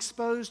 one is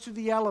exposed to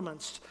the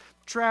elements.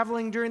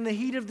 Traveling during the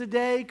heat of the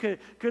day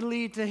could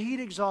lead to heat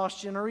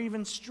exhaustion or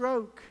even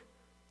stroke.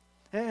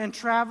 And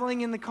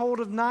traveling in the cold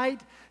of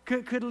night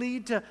could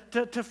lead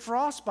to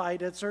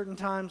frostbite at certain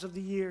times of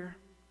the year.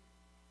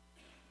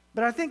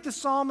 But I think the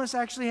psalmist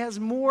actually has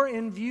more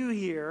in view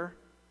here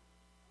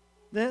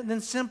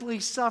than simply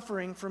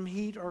suffering from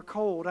heat or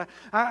cold.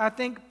 I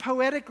think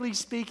poetically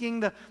speaking,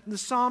 the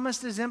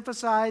psalmist is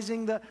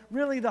emphasizing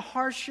really the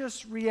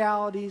harshest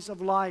realities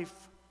of life.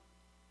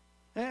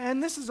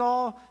 And this is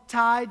all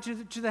tied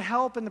to the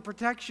help and the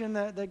protection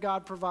that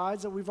God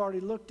provides that we've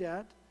already looked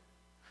at.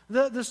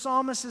 The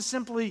psalmist is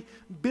simply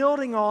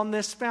building on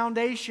this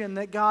foundation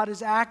that God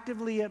is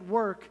actively at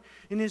work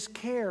in his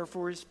care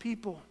for his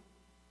people.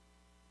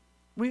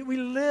 We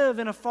live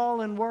in a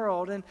fallen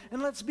world, and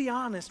let's be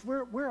honest,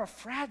 we're a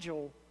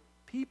fragile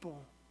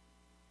people.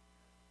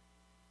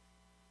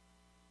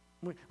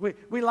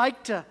 We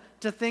like to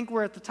think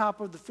we're at the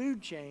top of the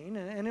food chain,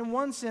 and in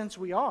one sense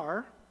we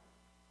are.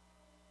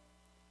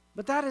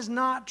 But that is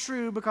not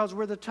true because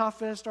we're the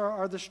toughest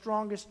or the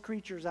strongest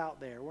creatures out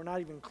there. We're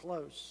not even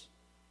close.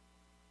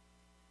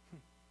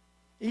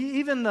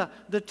 Even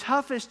the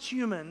toughest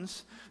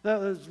humans,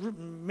 those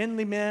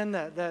manly men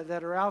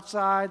that are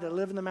outside, that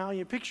live in the mountain,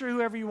 you picture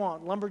whoever you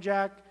want,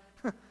 lumberjack.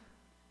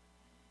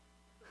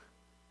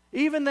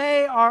 Even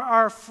they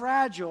are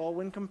fragile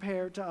when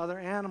compared to other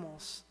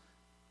animals.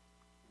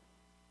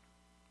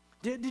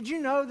 Did you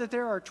know that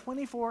there are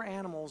 24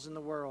 animals in the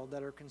world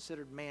that are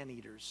considered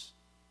man-eaters?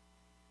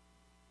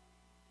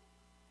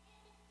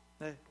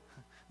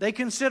 They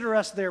consider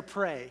us their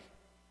prey.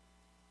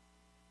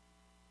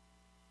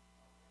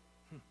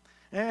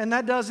 And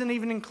that doesn't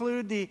even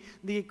include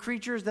the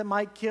creatures that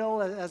might kill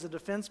as a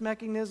defense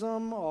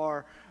mechanism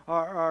or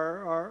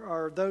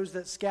those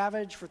that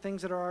scavenge for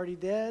things that are already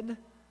dead.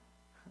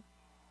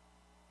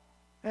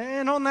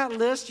 And on that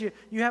list,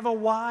 you have a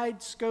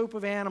wide scope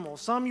of animals.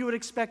 Some you would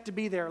expect to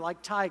be there,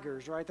 like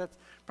tigers, right? That's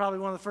probably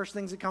one of the first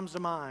things that comes to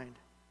mind.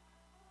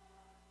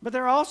 But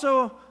there are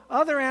also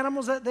other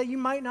animals that you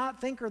might not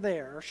think are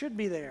there or should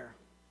be there.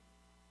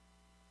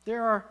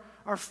 There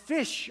are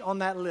fish on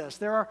that list.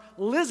 There are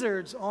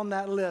lizards on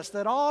that list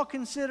that all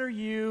consider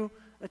you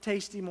a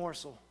tasty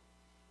morsel.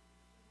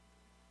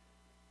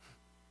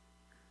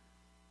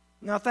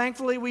 Now,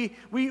 thankfully,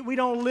 we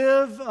don't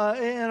live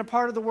in a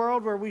part of the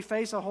world where we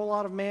face a whole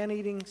lot of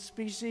man-eating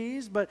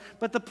species, but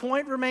the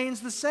point remains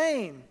the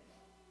same.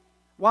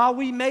 While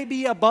we may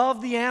be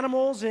above the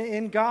animals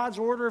in God's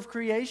order of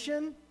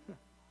creation,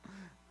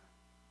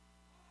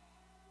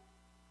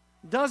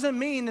 doesn't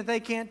mean that they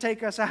can't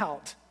take us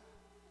out.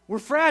 We're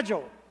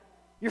fragile.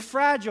 You're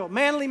fragile.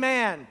 Manly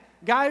man,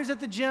 guy who's at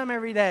the gym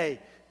every day.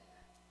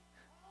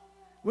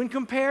 When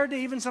compared to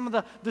even some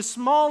of the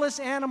smallest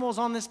animals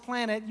on this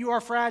planet, you are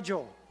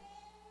fragile.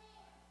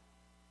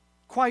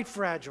 Quite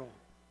fragile.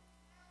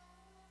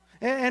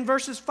 And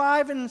verses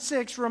 5 and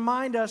 6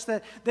 remind us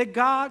that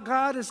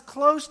God is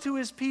close to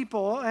his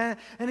people and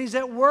he's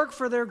at work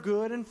for their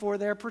good and for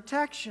their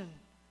protection.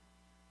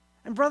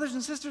 And brothers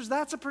and sisters,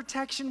 that's a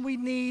protection we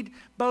need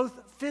both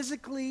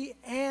physically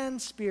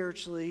and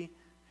spiritually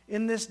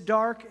in this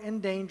dark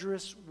and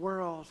dangerous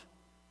world.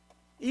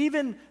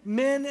 Even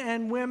men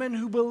and women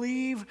who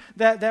believe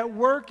that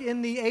work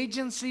in the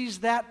agencies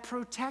that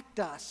protect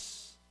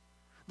us,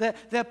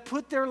 that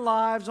put their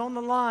lives on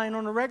the line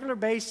on a regular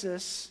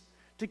basis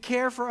to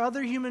care for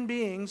other human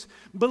beings,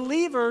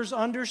 believers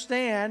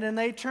understand and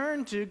they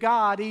turn to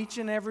God each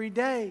and every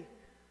day.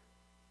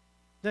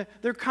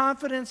 Their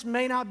confidence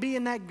may not be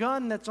in that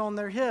gun that's on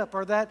their hip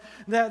or that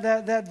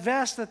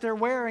vest that they're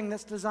wearing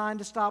that's designed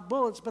to stop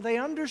bullets, but they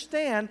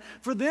understand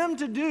for them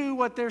to do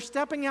what they're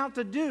stepping out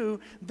to do,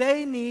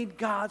 they need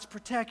God's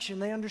protection.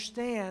 They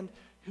understand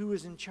who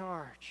is in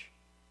charge.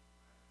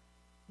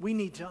 We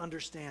need to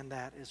understand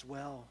that as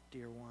well,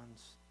 dear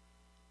ones.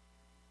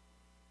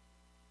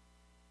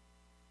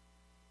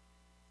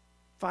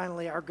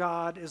 Finally, our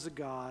God is a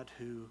God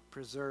who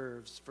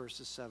preserves,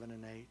 verses 7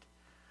 and 8.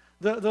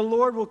 The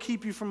Lord will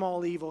keep you from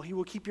all evil. He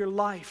will keep your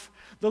life.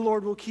 The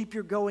Lord will keep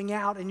your going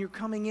out and your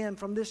coming in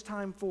from this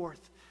time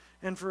forth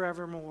and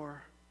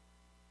forevermore.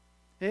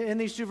 In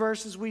these two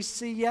verses, we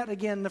see yet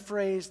again the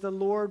phrase, the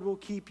Lord will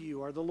keep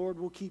you, or the Lord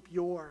will keep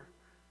your.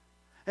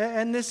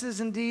 And this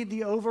is indeed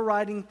the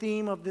overriding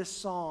theme of this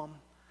psalm.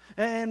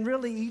 And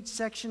really each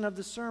section of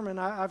the sermon,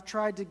 I've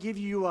tried to give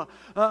you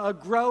a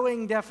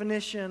growing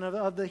definition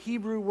of the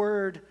Hebrew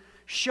word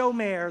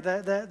shomer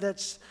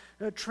that's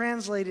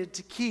translated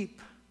to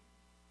keep.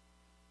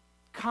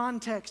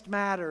 context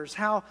matters.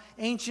 How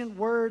ancient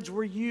words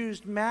were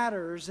used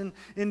matters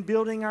in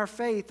building our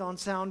faith on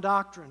sound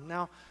doctrine.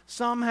 Now,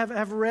 some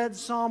have read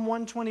Psalm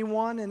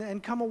 121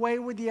 and come away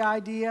with the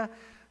idea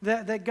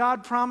that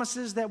God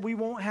promises that we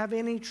won't have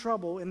any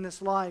trouble in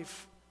this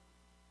life.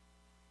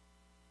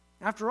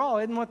 After all,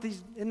 isn't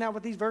that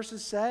what these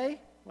verses say?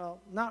 Well,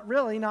 not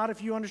really, not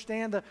if you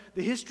understand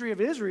the history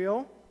of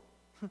Israel.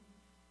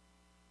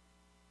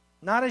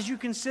 Not as you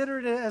consider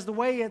it as the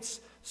way it's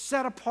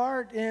set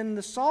apart in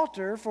the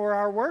Psalter for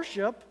our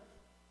worship.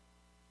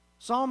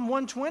 Psalm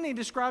 120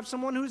 describes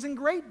someone who's in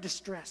great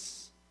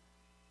distress.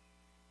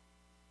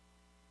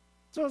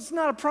 So it's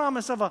not a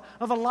promise of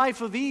a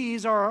life of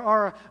ease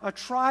or a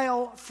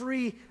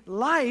trial-free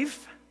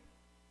life.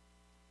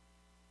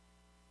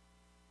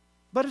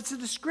 But it's a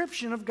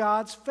description of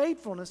God's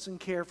faithfulness and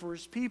care for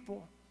His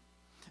people.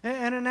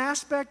 And an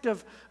aspect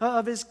of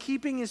His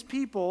keeping His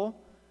people,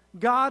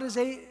 God is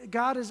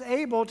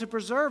able to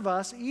preserve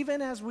us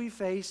even as we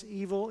face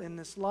evil in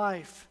this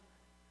life.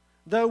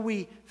 Though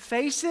we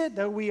face it,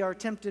 though we are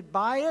tempted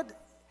by it,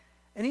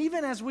 and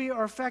even as we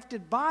are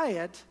affected by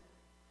it,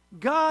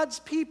 God's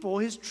people,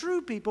 His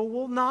true people,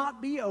 will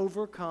not be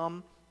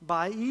overcome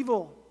by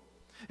evil.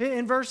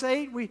 In verse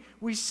 8,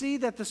 we see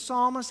that the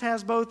psalmist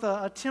has both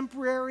a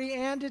temporary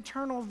and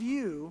eternal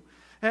view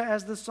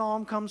as the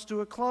psalm comes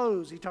to a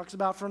close. He talks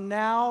about from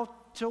now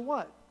to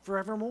what?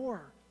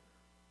 Forevermore.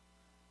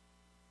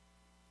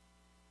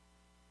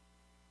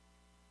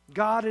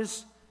 God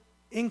is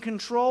in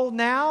control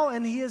now,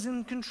 and He is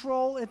in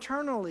control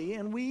eternally,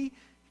 and we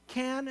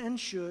can and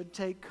should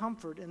take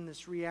comfort in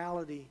this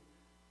reality.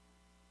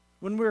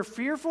 When we're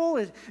fearful,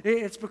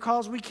 it's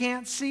because we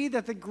can't see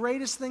that the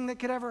greatest thing that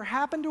could ever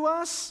happen to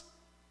us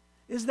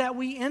is that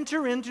we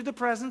enter into the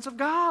presence of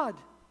God.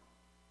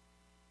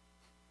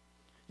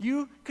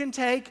 You can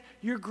take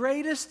your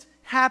greatest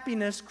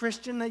happiness,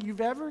 Christian, that you've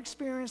ever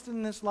experienced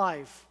in this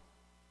life,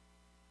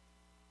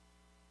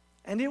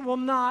 and it will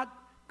not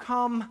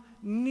come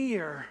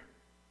near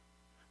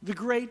the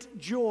great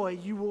joy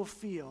you will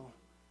feel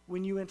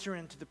when you enter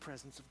into the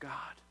presence of God.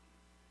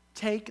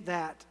 Take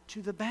that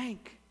to the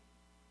bank.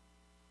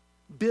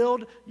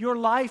 Build your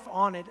life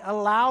on it.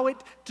 Allow it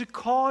to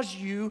cause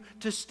you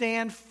to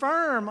stand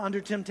firm under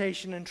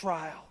temptation and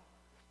trial.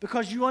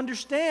 Because you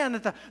understand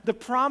that the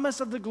promise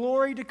of the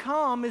glory to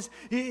come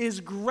is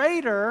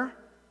greater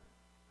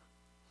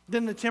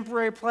than the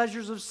temporary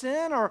pleasures of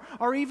sin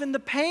or even the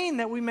pain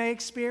that we may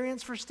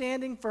experience for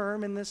standing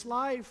firm in this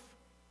life.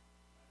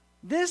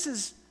 This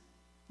is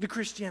the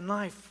Christian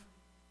life,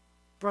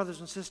 brothers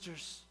and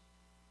sisters.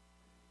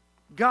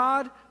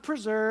 God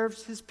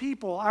preserves His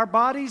people. Our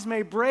bodies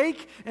may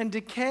break and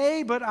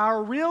decay, but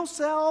our real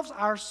selves,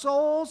 our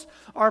souls,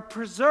 are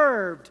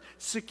preserved,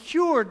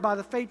 secured by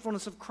the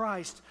faithfulness of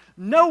Christ.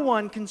 No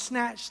one can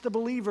snatch the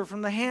believer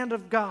from the hand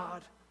of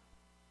God.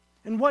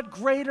 And what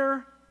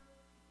greater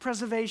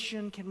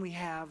preservation can we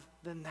have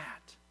than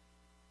that?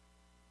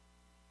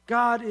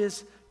 God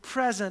is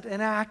present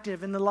and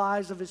active in the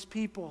lives of His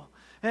people.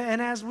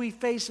 And as we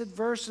face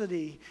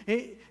adversity,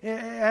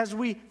 as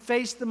we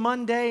face the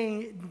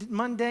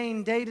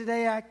mundane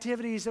day-to-day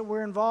activities that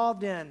we're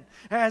involved in,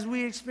 as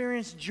we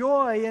experience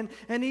joy,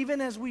 and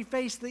even as we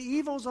face the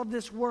evils of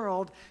this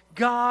world,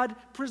 God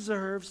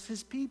preserves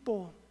His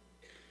people.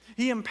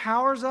 He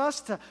empowers us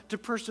to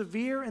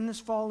persevere in this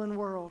fallen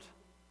world.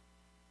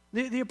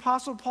 The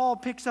Apostle Paul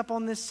picks up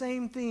on this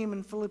same theme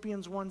in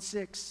Philippians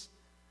 1:6.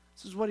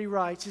 This is what he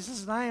writes. He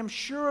says, "And I am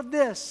sure of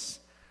this,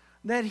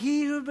 that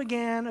He who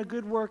began a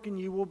good work in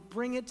you will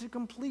bring it to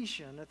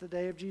completion at the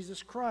day of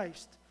Jesus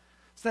Christ."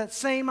 It's that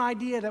same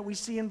idea that we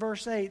see in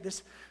verse 8,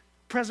 this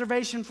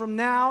preservation from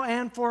now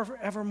and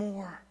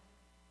forevermore.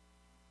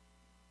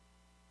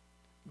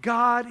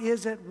 God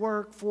is at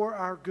work for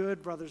our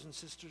good, brothers and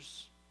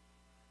sisters.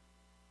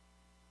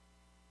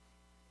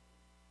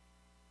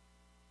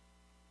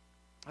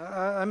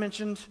 I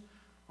mentioned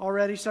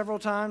already several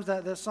times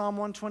that Psalm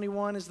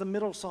 121 is the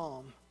middle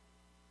psalm.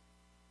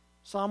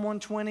 Psalm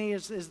 120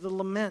 is the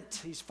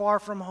lament. He's far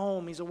from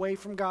home. He's away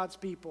from God's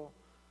people.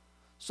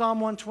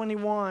 Psalm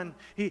 121,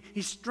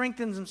 he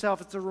strengthens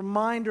himself. It's a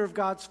reminder of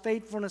God's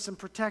faithfulness and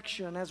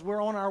protection as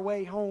we're on our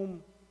way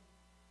home.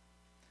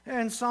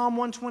 And Psalm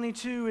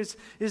 122 is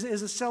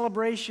a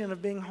celebration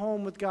of being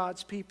home with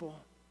God's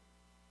people.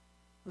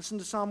 Listen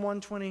to Psalm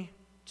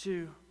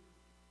 122.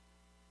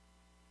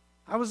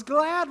 "I was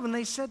glad when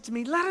they said to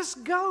me, 'Let us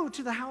go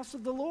to the house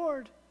of the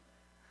Lord.'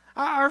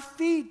 Our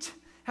feet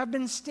have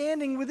been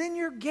standing within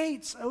your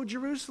gates, O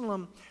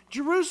Jerusalem.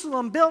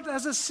 Jerusalem, built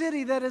as a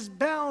city that is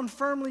bound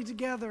firmly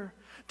together,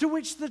 to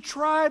which the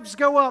tribes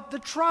go up, the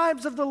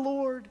tribes of the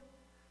Lord,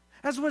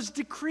 as was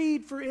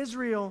decreed for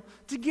Israel,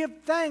 to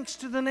give thanks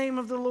to the name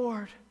of the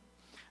Lord.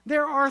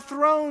 There are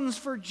thrones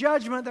for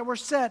judgment that were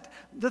set,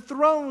 the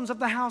thrones of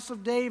the house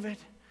of David.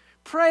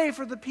 Pray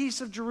for the peace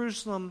of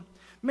Jerusalem.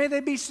 May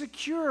they be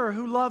secure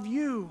who love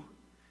you.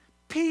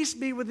 Peace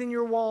be within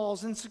your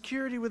walls and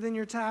security within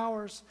your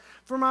towers.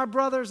 For my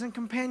brothers and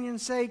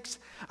companions' sakes,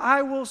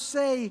 I will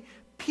say,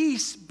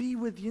 peace be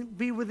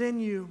within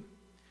you.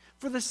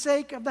 For the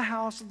sake of the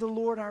house of the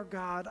Lord our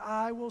God,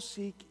 I will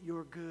seek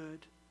your good.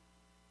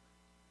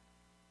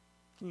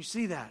 Can you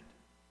see that?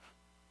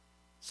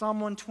 Psalm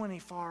 120,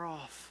 far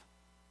off.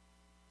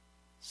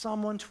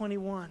 Psalm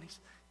 121, he's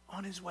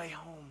on his way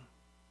home.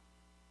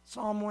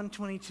 Psalm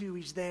 122,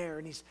 he's there,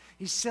 and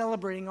he's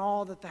celebrating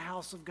all that the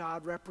house of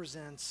God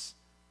represents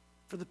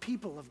for the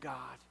people of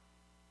God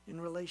in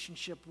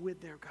relationship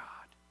with their God.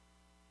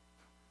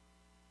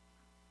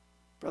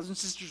 Brothers and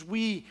sisters,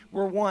 we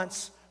were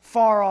once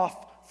far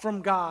off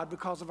from God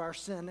because of our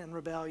sin and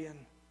rebellion.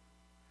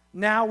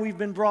 Now we've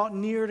been brought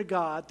near to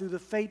God through the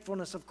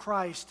faithfulness of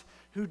Christ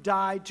who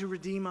died to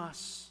redeem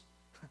us.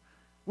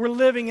 We're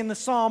living in the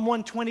Psalm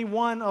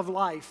 121 of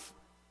life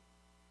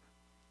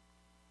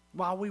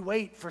while we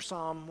wait for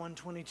Psalm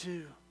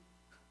 122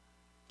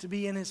 to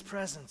be in his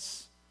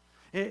presence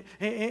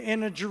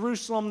in a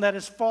Jerusalem that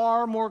is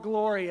far more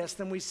glorious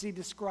than we see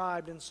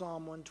described in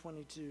Psalm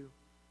 122.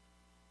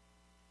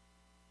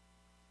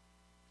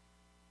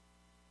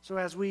 So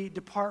as we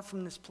depart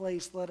from this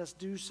place, let us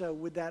do so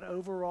with that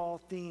overall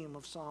theme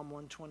of Psalm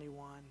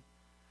 121.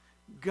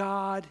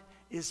 God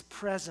is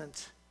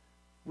present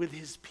with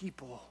his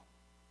people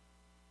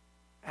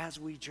as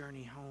we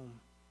journey home.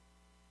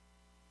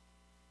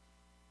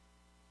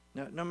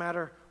 No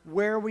matter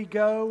where we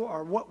go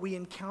or what we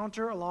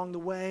encounter along the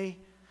way,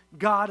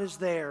 God is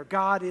there.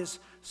 God is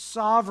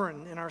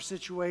sovereign in our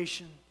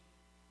situation.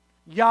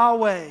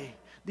 Yahweh,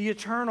 the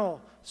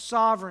eternal,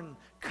 sovereign,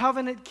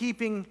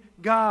 covenant-keeping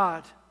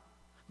God,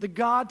 the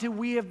God to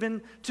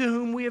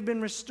whom we have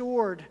been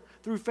restored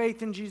through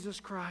faith in Jesus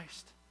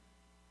Christ.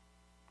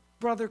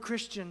 Brother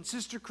Christian,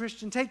 sister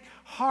Christian, take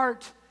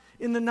heart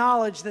in the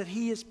knowledge that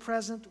he is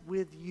present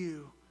with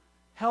you,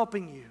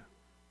 helping you,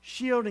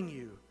 shielding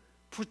you,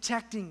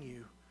 protecting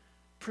you,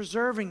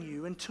 preserving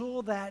you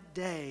until that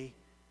day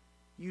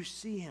you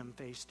see him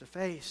face to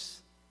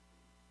face.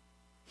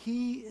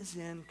 He is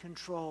in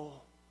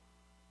control.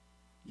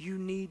 You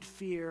need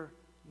fear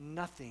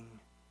nothing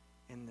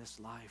in this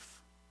life.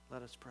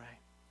 Let us pray.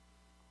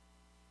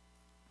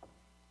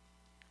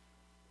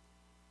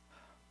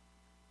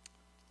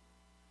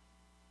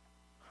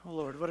 Oh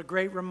Lord, what a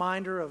great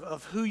reminder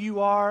of who you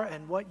are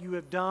and what you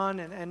have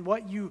done and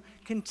what you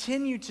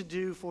continue to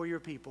do for your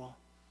people.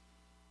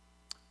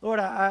 Lord,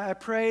 I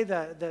pray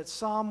that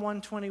Psalm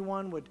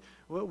 121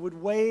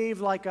 would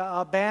wave like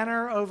a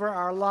banner over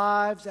our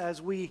lives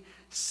as we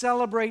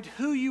celebrate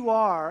who you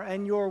are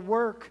and your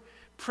work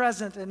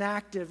present and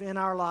active in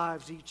our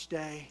lives each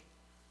day.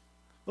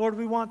 Lord,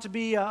 we want to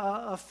be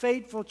a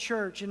faithful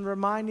church in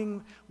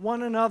reminding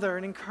one another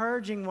and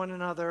encouraging one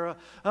another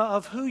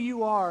of who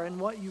you are and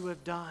what you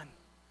have done.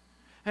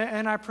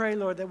 And I pray,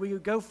 Lord, that we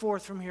would go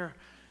forth from here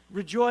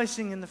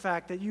rejoicing in the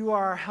fact that you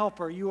are our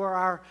helper, you are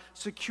our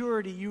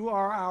security, you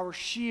are our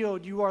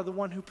shield, you are the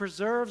one who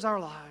preserves our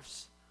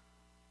lives.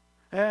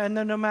 And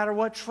then no matter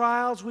what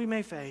trials we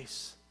may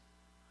face,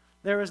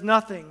 there is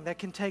nothing that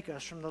can take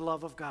us from the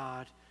love of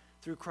God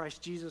through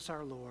Christ Jesus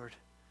our Lord,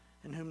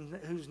 in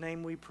whose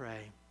name we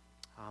pray.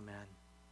 Amen.